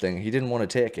through something, he didn't want to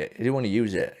take it. He didn't want to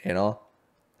use it, you know?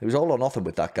 It was all or nothing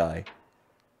with that guy.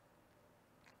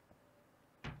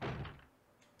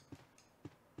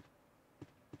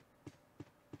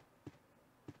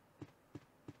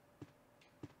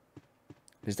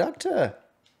 Is that,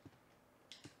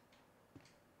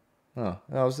 Oh,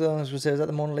 I was going to say, is that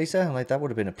the Mona Lisa? Like, that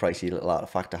would have been a pricey little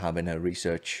artifact to have in a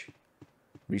research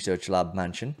lab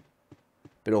mansion.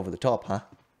 Bit over the top, huh?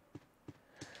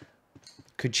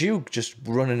 Could you just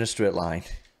run in a straight line?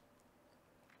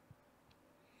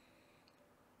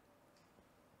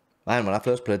 Man, when I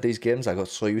first played these games, I got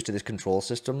so used to this control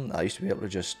system. I used to be able to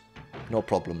just... No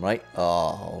problem, right?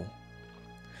 Oh.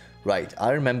 Right,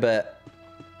 I remember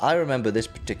this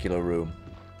particular room.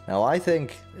 Now, I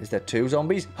think... Is there 2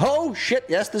 zombies? Oh, shit!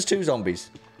 Yes, there's 2 zombies.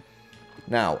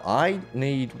 Now, I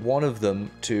need one of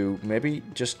them to maybe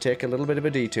just take a little bit of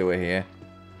a detour here.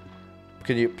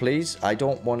 Can you please? I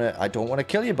don't want to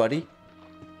kill you, buddy.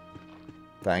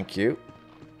 Thank you.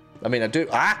 I mean, I do...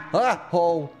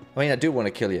 Oh! I mean, I do want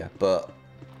to kill you, but...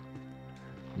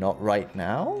 Not right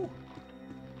now?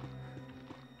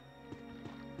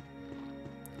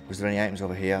 Was there any items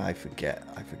over here? I forget.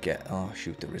 Oh,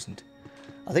 shoot, there isn't.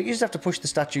 I think you just have to push the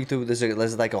statue through.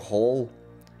 There's like a hole,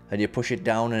 and you push it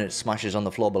down, and it smashes on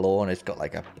the floor below, and it's got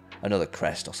like another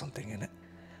crest or something in it.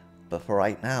 But for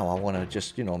right now, I want to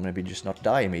just, you know, maybe just not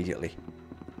die immediately.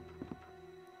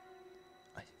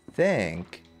 I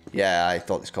think... Yeah, I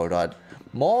thought this corridor had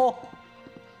more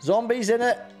zombies in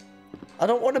it. I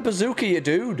don't want a bazooka, you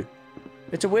dude.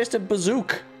 It's a waste of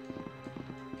bazooka.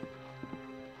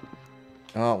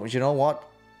 Oh, well, you know what?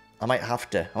 I might have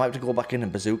to go back in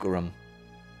and bazooka them.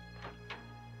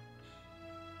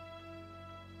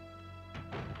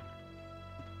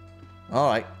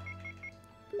 Alright.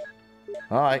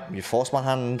 Alright, you forced my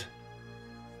hand.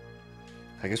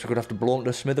 I guess we're going to have to blow them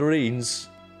to smithereens.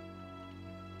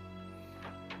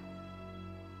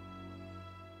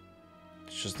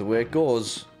 It's just the way it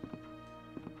goes.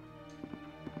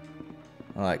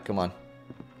 Alright, come on.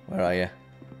 Where are you?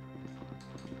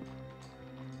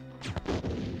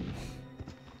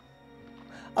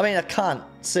 I mean, I can't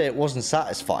say it wasn't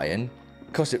satisfying,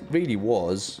 because it really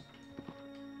was.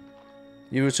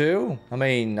 You too? I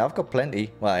mean, I've got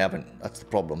plenty. Well, I haven't. That's the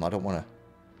problem. I don't want to...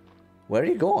 Where are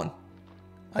you going?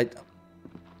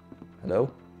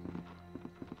 Hello?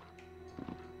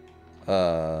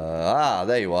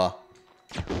 There you are.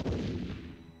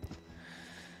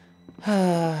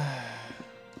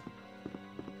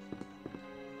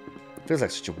 Feels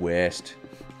like such a waste.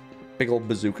 Big old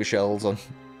bazooka shells on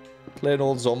plain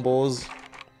old zombos.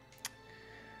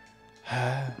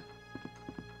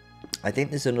 I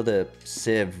think there's another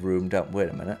save room down... Wait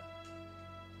a minute.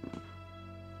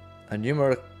 A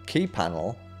numeric key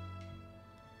panel?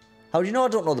 How do you know I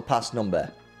don't know the pass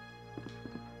number?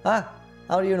 Huh?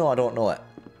 How do you know I don't know it?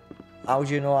 How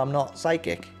do you know I'm not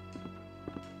psychic?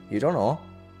 You don't know.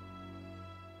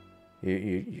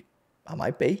 I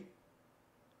might be.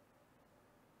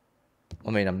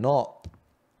 I mean, I'm not.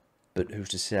 But who's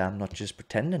to say I'm not just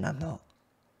pretending I'm not?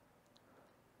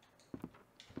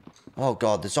 Oh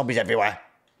god, there's zombies everywhere.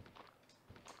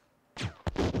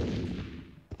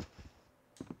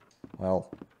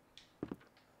 Well.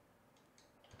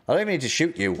 I don't even need to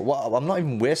shoot you. I'm not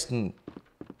even wasting...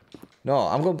 No,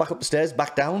 I'm going back up the stairs,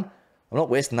 back down. I'm not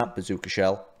wasting that bazooka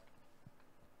shell.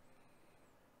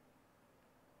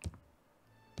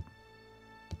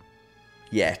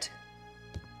 Yet.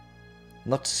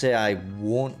 Not to say I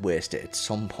won't waste it at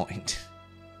some point.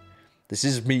 This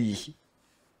is me.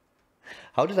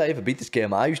 How did I ever beat this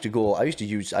game? I used to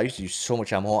use so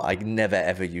much ammo. I never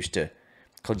ever used to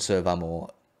conserve ammo.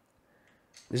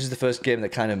 This is the first game that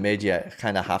kind of made you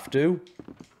kind of have to.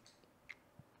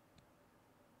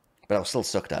 But I was still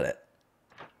sucked at it.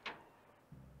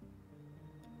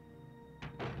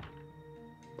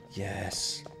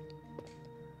 Yes.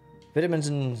 Vitamins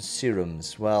and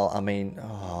serums. Well, I mean,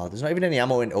 oh, there's not even any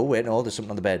ammo in. Oh, wait, no, there's something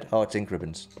on the bed. Oh, it's ink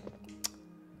ribbons.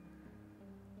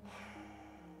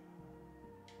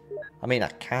 I mean, I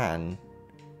can.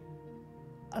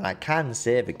 And I can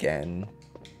save again.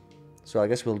 So I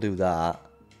guess we'll do that.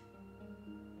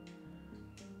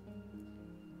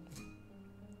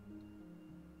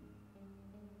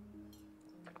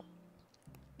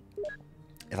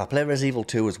 If I play Resident Evil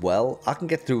 2 as well, I can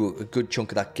get through a good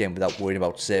chunk of that game without worrying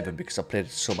about saving because I've played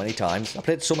it so many times. I've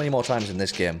played it so many more times in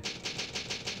this game.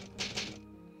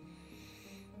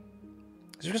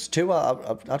 It's just 2,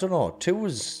 I don't know, 2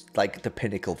 was like the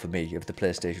pinnacle for me of the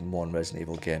PlayStation 1 Resident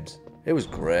Evil games. It was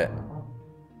great.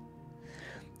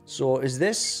 So is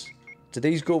this, do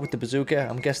these go with the bazooka?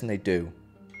 I'm guessing they do.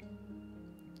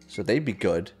 So they'd be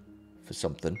good for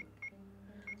something.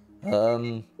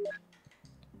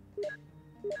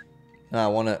 I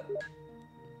want to...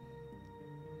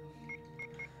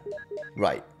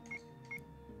 Right.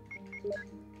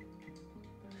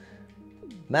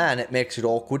 Man, it makes it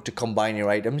awkward to combine your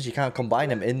items. You can't combine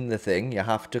them in the thing. You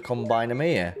have to combine them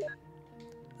here.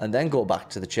 And then go back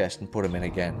to the chest and put them in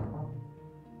again.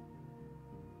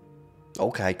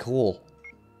 Okay, cool.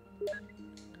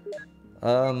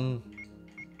 I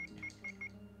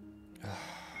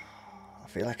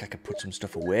feel like I could put some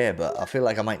stuff away, but I feel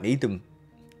like I might need them.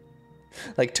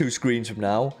 Like 2 screens from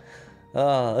now.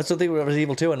 That's the thing with Resident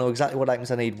Evil 2. I know exactly what items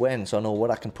I need when, so I know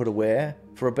what I can put away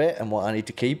for a bit and what I need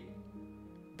to keep.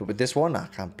 But with this one, I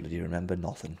can't bloody remember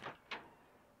nothing.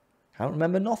 Can't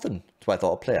remember nothing. That's why I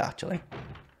thought I'd play, actually.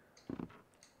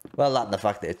 Well, that and the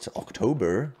fact that it's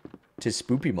October. 'Tis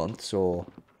spoopy month, so...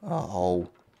 Oh.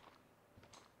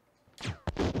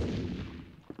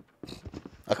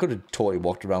 I could have totally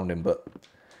walked around him, but...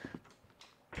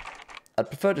 I'd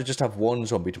prefer to just have 1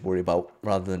 zombie to worry about,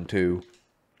 rather than 2.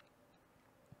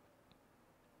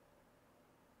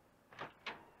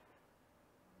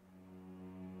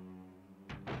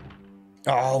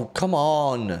 Oh, come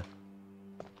on! I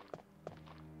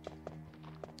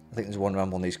think there's one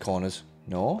around one of these corners.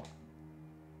 No?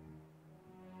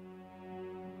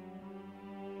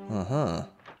 Uh-huh.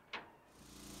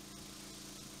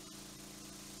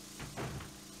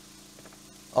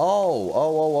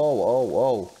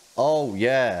 Oh, oh,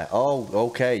 yeah. Oh,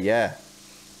 okay, yeah.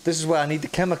 This is where I need the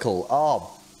chemical.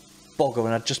 Oh, bugger,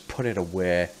 and I just put it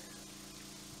away.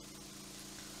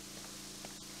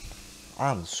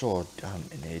 I'm so damn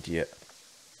an idiot.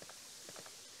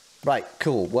 Right,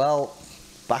 cool. Well,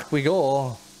 back we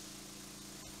go.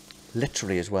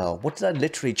 Literally as well. What did I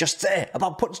literally just say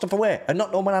about putting stuff away and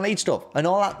not knowing when I need stuff and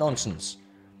all that nonsense?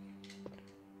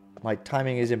 My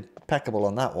timing is impeccable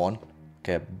on that one.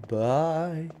 Okay,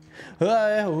 bye.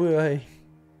 Bye.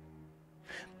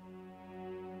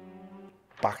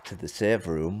 Back to the save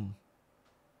room.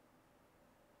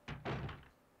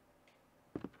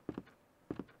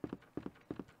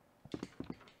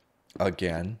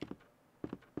 Again.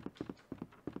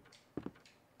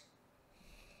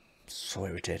 So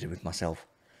irritated with myself.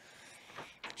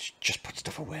 Just put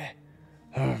stuff away.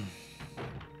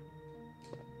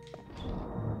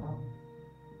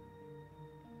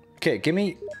 Okay, give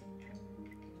me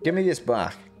this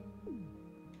back.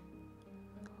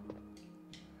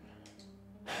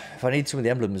 If I need some of the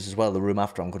emblems as well, the room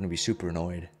after, I'm going to be super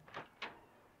annoyed.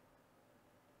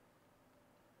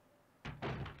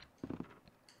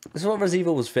 This is what Resident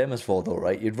Evil was famous for, though,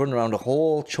 right? You'd run around a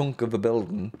whole chunk of a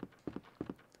building,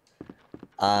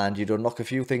 and you'd unlock a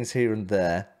few things here and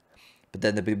there, but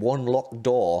then there'd be one locked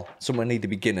door somewhere near the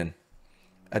beginning,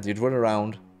 and you'd run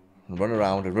around, and run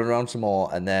around, and run around some more,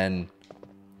 and then...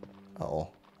 Uh-oh,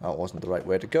 that wasn't the right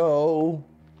way to go.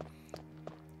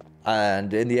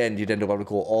 And in the end, you'd end up having to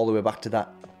go all the way back to that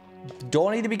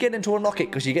door near the beginning to unlock it,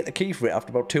 because you get the key for it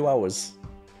after about 2 hours.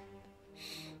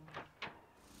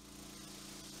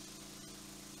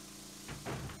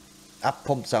 That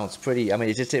pump sounds pretty... I mean,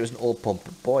 it did say it was an old pump,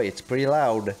 but boy, it's pretty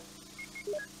loud. What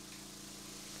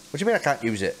do you mean I can't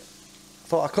use it? I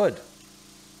thought I could.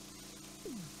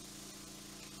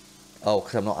 Oh,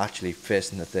 because I'm not actually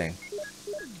facing the thing.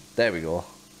 There we go.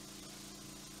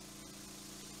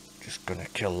 Just gonna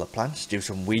kill the plants, do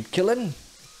some weed killing.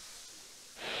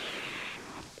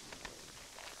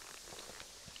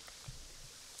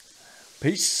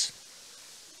 Peace.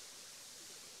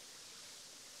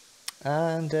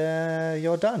 And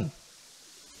you're done.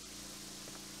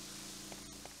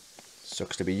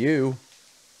 Sucks to be you.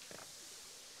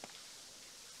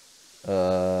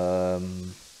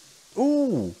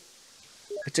 Ooh!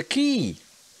 It's a key!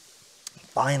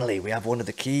 Finally, we have one of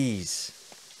the keys.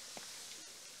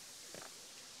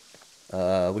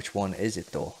 Which one is it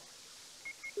though?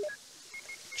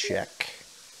 Check.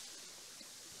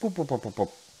 Boop, boop, boop, boop,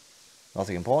 boop.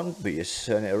 Nothing important, but you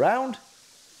turn it around.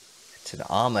 It's an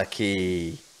armor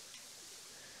key.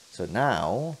 So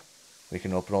now we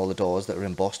can open all the doors that are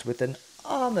embossed with an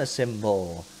armor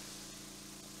symbol.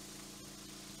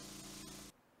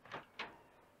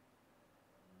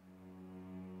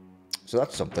 So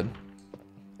that's something.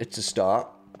 It's a start.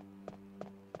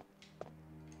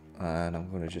 And I'm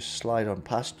going to just slide on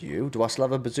past you. Do I still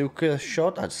have a bazooka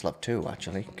shot? I still have two,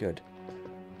 actually. Good.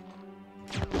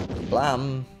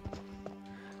 Blam.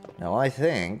 Now I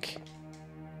think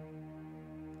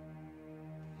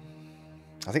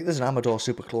there's an armor door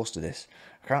super close to this.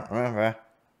 I can't remember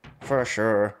for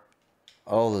sure.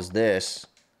 Oh, there's this.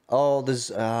 Oh,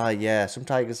 there's yeah. Some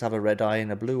tigers have a red eye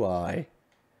and a blue eye.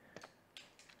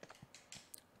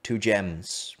 2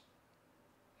 gems.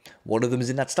 One of them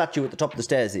is in that statue at the top of the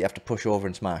stairs that you have to push over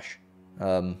and smash.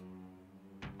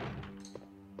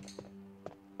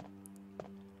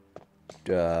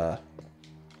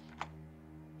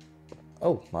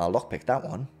 Oh, I'll lockpick that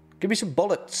one. Give me some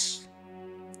bullets.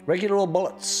 Regular old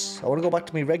bullets. I want to go back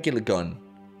to my regular gun.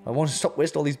 I want to stop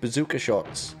wasting all these bazooka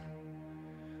shots.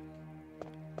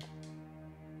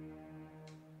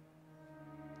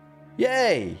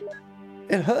 Yay!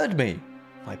 It heard me.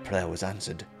 My prayer was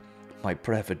answered. My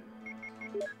prayer for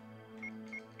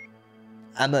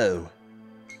ammo.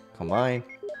 Combine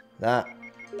that.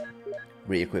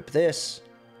 Re-equip this.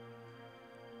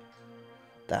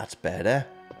 That's better.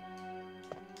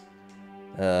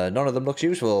 None of them looks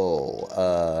useful.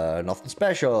 Nothing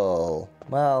special.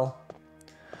 Well.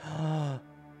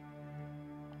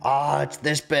 It's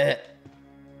this bit.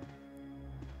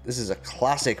 This is a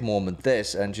classic moment,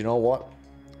 this. And you know what?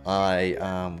 I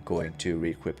am going to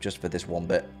re-equip just for this one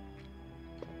bit.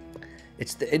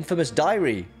 It's the infamous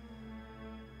diary.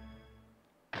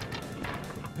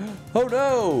 Oh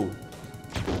no!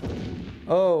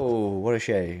 Oh, what a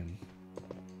shame.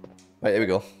 Right, here we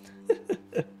go.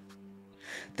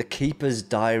 The Keeper's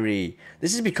Diary.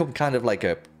 This has become kind of like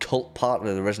a cult part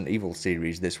of the Resident Evil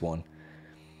series, this one.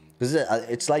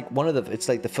 It's like it's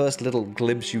like the first little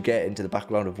glimpse you get into the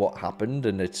background of what happened,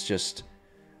 and it's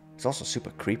also super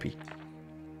creepy.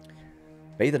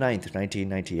 May the 9th,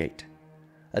 1998.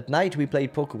 At night we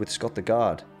played poker with Scott the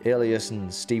Guard, Alias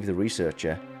and Steve the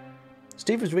Researcher.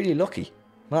 Steve was really lucky.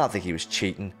 I think he was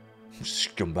cheating.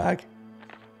 Scumbag.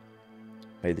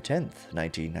 May the 10th,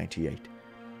 1998.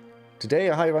 Today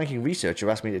a high-ranking researcher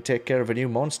asked me to take care of a new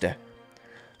monster.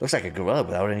 Looks like a gorilla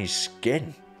without any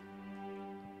skin.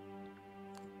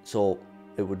 So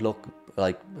it would look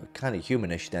like kind of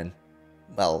humanish then.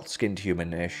 Well, skinned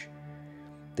humanish.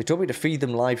 They told me to feed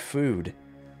them live food.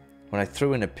 When I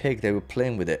threw in a pig, they were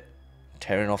playing with it,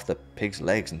 tearing off the pig's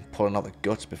legs and pulling out the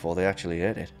guts before they actually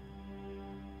ate it.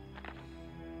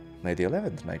 May the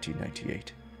 11th,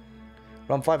 1998.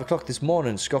 Around 5 o'clock this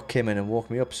morning, Scott came in and woke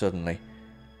me up suddenly.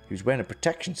 He was wearing a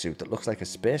protection suit that looks like a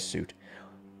spacesuit.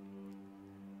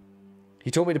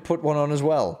 He told me to put one on as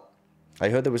well. I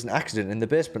heard there was an accident in the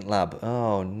basement lab.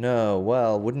 Oh no,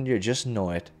 well, wouldn't you just know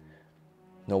it?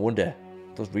 No wonder.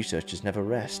 Those researchers never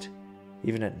rest.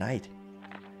 Even at night.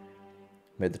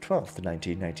 May the 12th,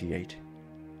 1998.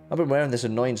 I've been wearing this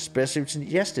annoying spacesuit since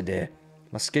yesterday.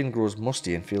 My skin grows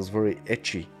musty and feels very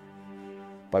itchy.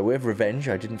 By way of revenge,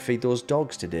 I didn't feed those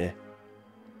dogs today.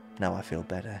 Now I feel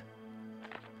better.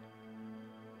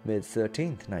 May the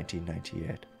 13th,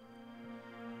 1998.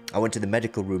 I went to the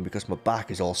medical room because my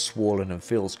back is all swollen and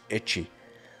feels itchy.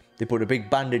 They put a big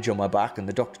bandage on my back and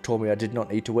the doctor told me I did not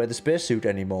need to wear the spacesuit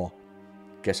anymore.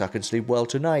 Guess I can sleep well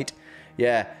tonight.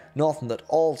 Yeah, nothing at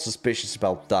all suspicious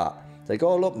about that. It's like,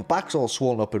 oh look, my back's all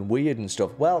swollen up and weird and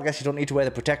stuff. Well, I guess you don't need to wear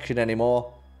the protection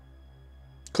anymore.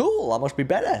 Cool, I must be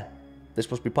better. This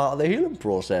must be part of the healing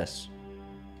process.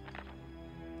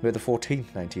 May the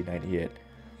 14th, 1998.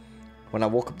 When I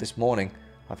woke up this morning,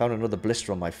 I found another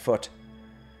blister on my foot.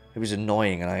 It was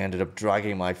annoying and I ended up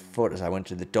dragging my foot as I went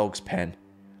to the dog's pen.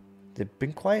 They've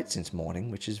been quiet since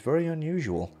morning, which is very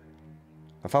unusual.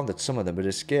 I found that some of them had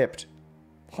escaped.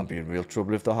 I'll be in real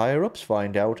trouble if the higher-ups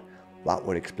find out. That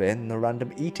would explain the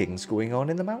random eatings going on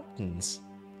in the mountains.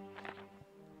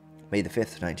 May the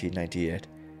 5th, 1998.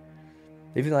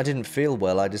 Even though I didn't feel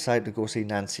well, I decided to go see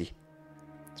Nancy.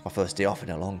 It's my first day off in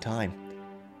a long time.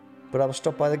 but I was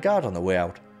stopped by the guard on the way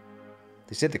out.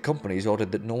 They said the company's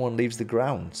ordered that no one leaves the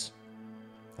grounds.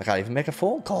 I can't even make a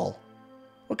phone call.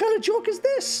 What kind of joke is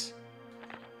this?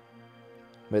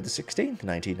 May the 16th,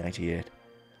 1998.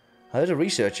 I heard a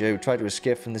researcher who tried to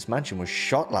escape from this mansion was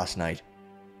shot last night.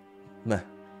 Meh.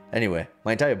 Anyway,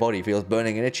 my entire body feels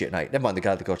burning and itchy at night. Never mind the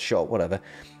guy that got shot, whatever.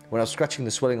 When I was scratching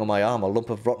the swelling on my arm, a lump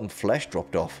of rotten flesh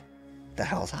dropped off. What the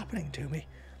hell's happening to me?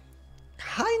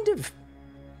 Kind of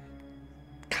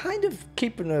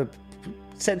keeping a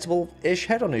sensible-ish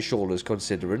head on his shoulders,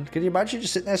 considering. Can you imagine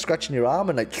just sitting there scratching your arm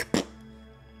and like...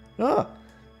 Ah,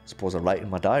 suppose I'll write in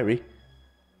my diary.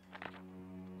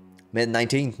 May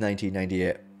 19th,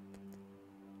 1998.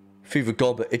 Fever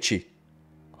gone but itchy.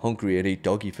 Hungry and eat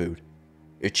doggy food.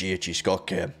 Itchy, itchy Scott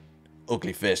came.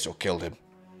 Ugly face so killed him.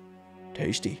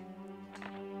 Tasty.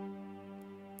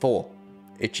 4.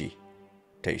 Itchy.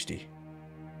 Tasty.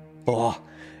 Oh,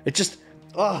 it just...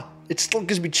 Ah, it still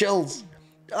gives me chills.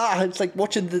 Ah, it's like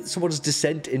watching someone's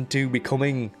descent into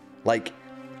becoming, like,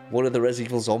 one of the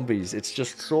Resident Evil zombies. It's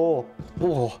just so...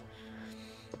 Oh.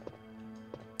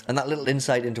 And that little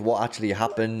insight into what actually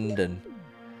happened and...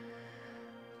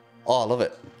 Oh, I love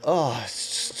it. Oh, it's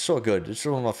so good. It's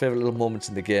one of my favourite little moments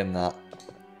in the game, that.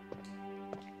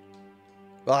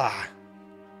 Ah.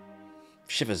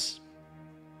 Shivers.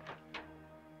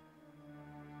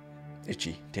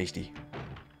 Itchy. Tasty.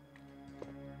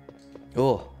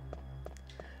 Oh.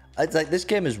 It's like, this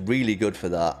game is really good for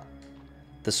that.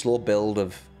 The slow build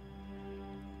of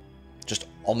just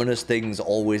ominous things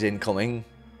always incoming.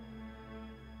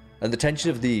 And the tension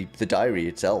of the diary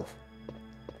itself.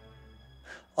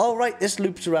 Oh, right, this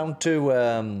loops around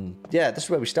to, yeah, this is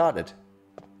where we started.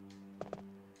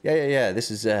 Yeah, this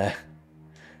is,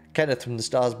 Kenneth from the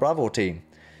Stars Bravo team.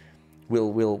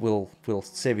 We'll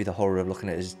save you the horror of looking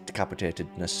at his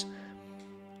decapitatedness.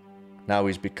 Now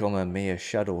he's become a mere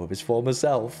shadow of his former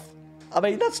self. I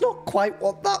mean, that's not quite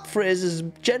what that phrase is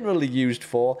generally used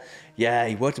for. Yeah,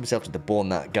 he worked himself to the bone,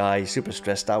 that guy. Super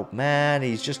stressed out. Man,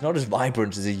 he's just not as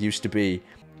vibrant as he used to be.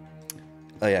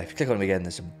 Oh yeah, if you click on him again,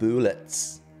 there's some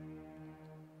bullets.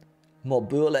 More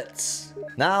bullets.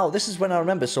 Now, this is when I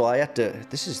remember, so I had to...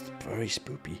 This is very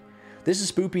spoopy. This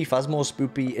is spoopy, Phasmo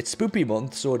spoopy. It's spoopy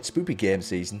month, so it's spoopy game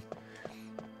season.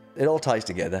 It all ties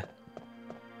together.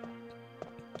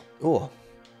 Oh.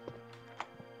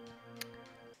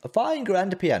 A fine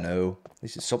grand piano.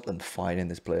 This is something fine in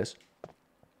this place.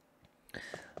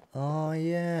 Oh,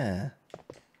 yeah.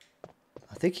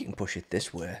 I think you can push it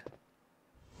this way.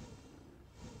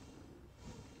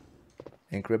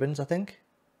 Ink ribbons, I think.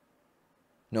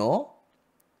 No?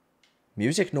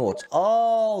 Music notes.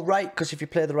 Oh, right, because if you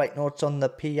play the right notes on the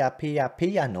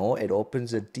piano, it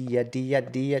opens a dia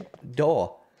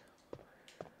door.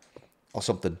 Or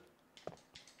something.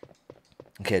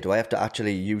 Okay, do I have to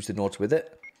actually use the notes with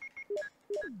it?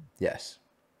 Yes.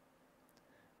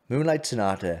 Moonlight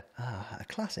Sonata. Ah, a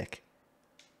classic.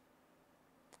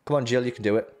 Come on, Jill, you can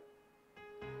do it.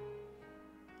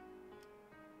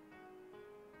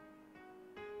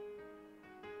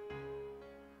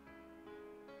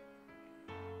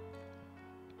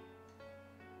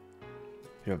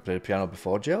 You ever played the piano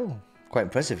before, Jill? Quite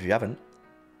impressive if you haven't.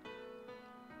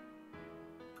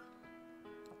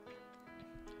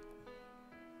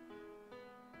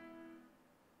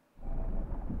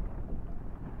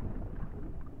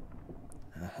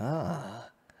 Aha.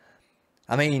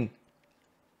 I mean,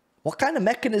 what kind of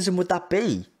mechanism would that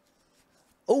be?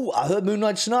 Oh, I heard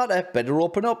Moonlight Sonata. Better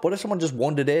open up. What if someone just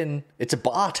wandered in? It's a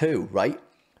bar too, right?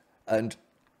 And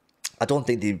I don't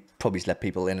think they probably just let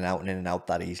people in and out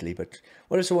that easily, but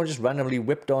what if someone just randomly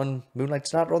whipped on Moonlight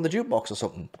Sonata on the jukebox or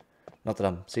something? Not that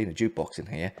I'm seeing a jukebox in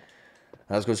here.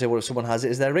 I was going to say, what if someone has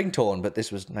it as their ringtone, but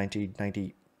this was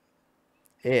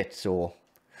 1998, so...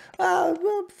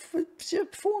 well,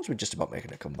 phones were just about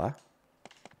making a comeback.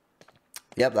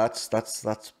 Yep, that's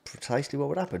precisely what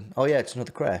would happen. Oh yeah, it's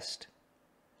another crest.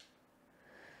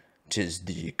 'Tis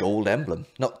the gold emblem.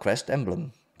 Not crest,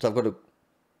 emblem. So I've got to...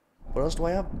 What else do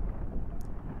I have?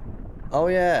 Oh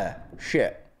yeah,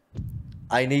 shit.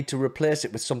 I need to replace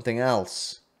it with something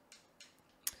else.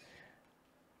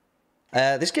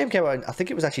 This game came out, I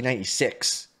think it was actually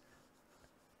 96.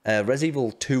 Resident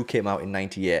Evil 2 came out in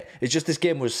 98. It's just this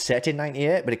game was set in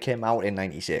 98, but it came out in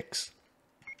 96.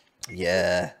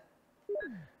 Yeah.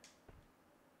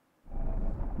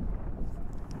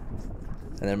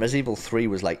 And then Resident Evil 3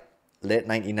 was like late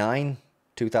 99,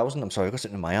 2000. I'm sorry, I got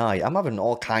something in my eye. I'm having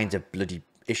all kinds of bloody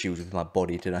issues with my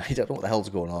body tonight. I don't know what the hell's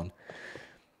going on.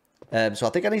 So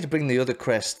I think I need to bring the other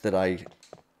crest that I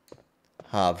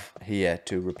have here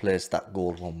to replace that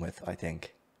gold one with, I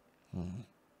think.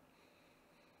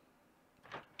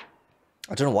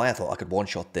 I don't know why I thought I could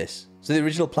one-shot this. So the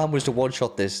original plan was to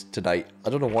one-shot this tonight. I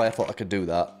don't know why I thought I could do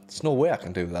that. There's no way I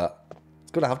can do that.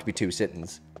 It's gonna have to be 2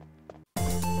 sittings.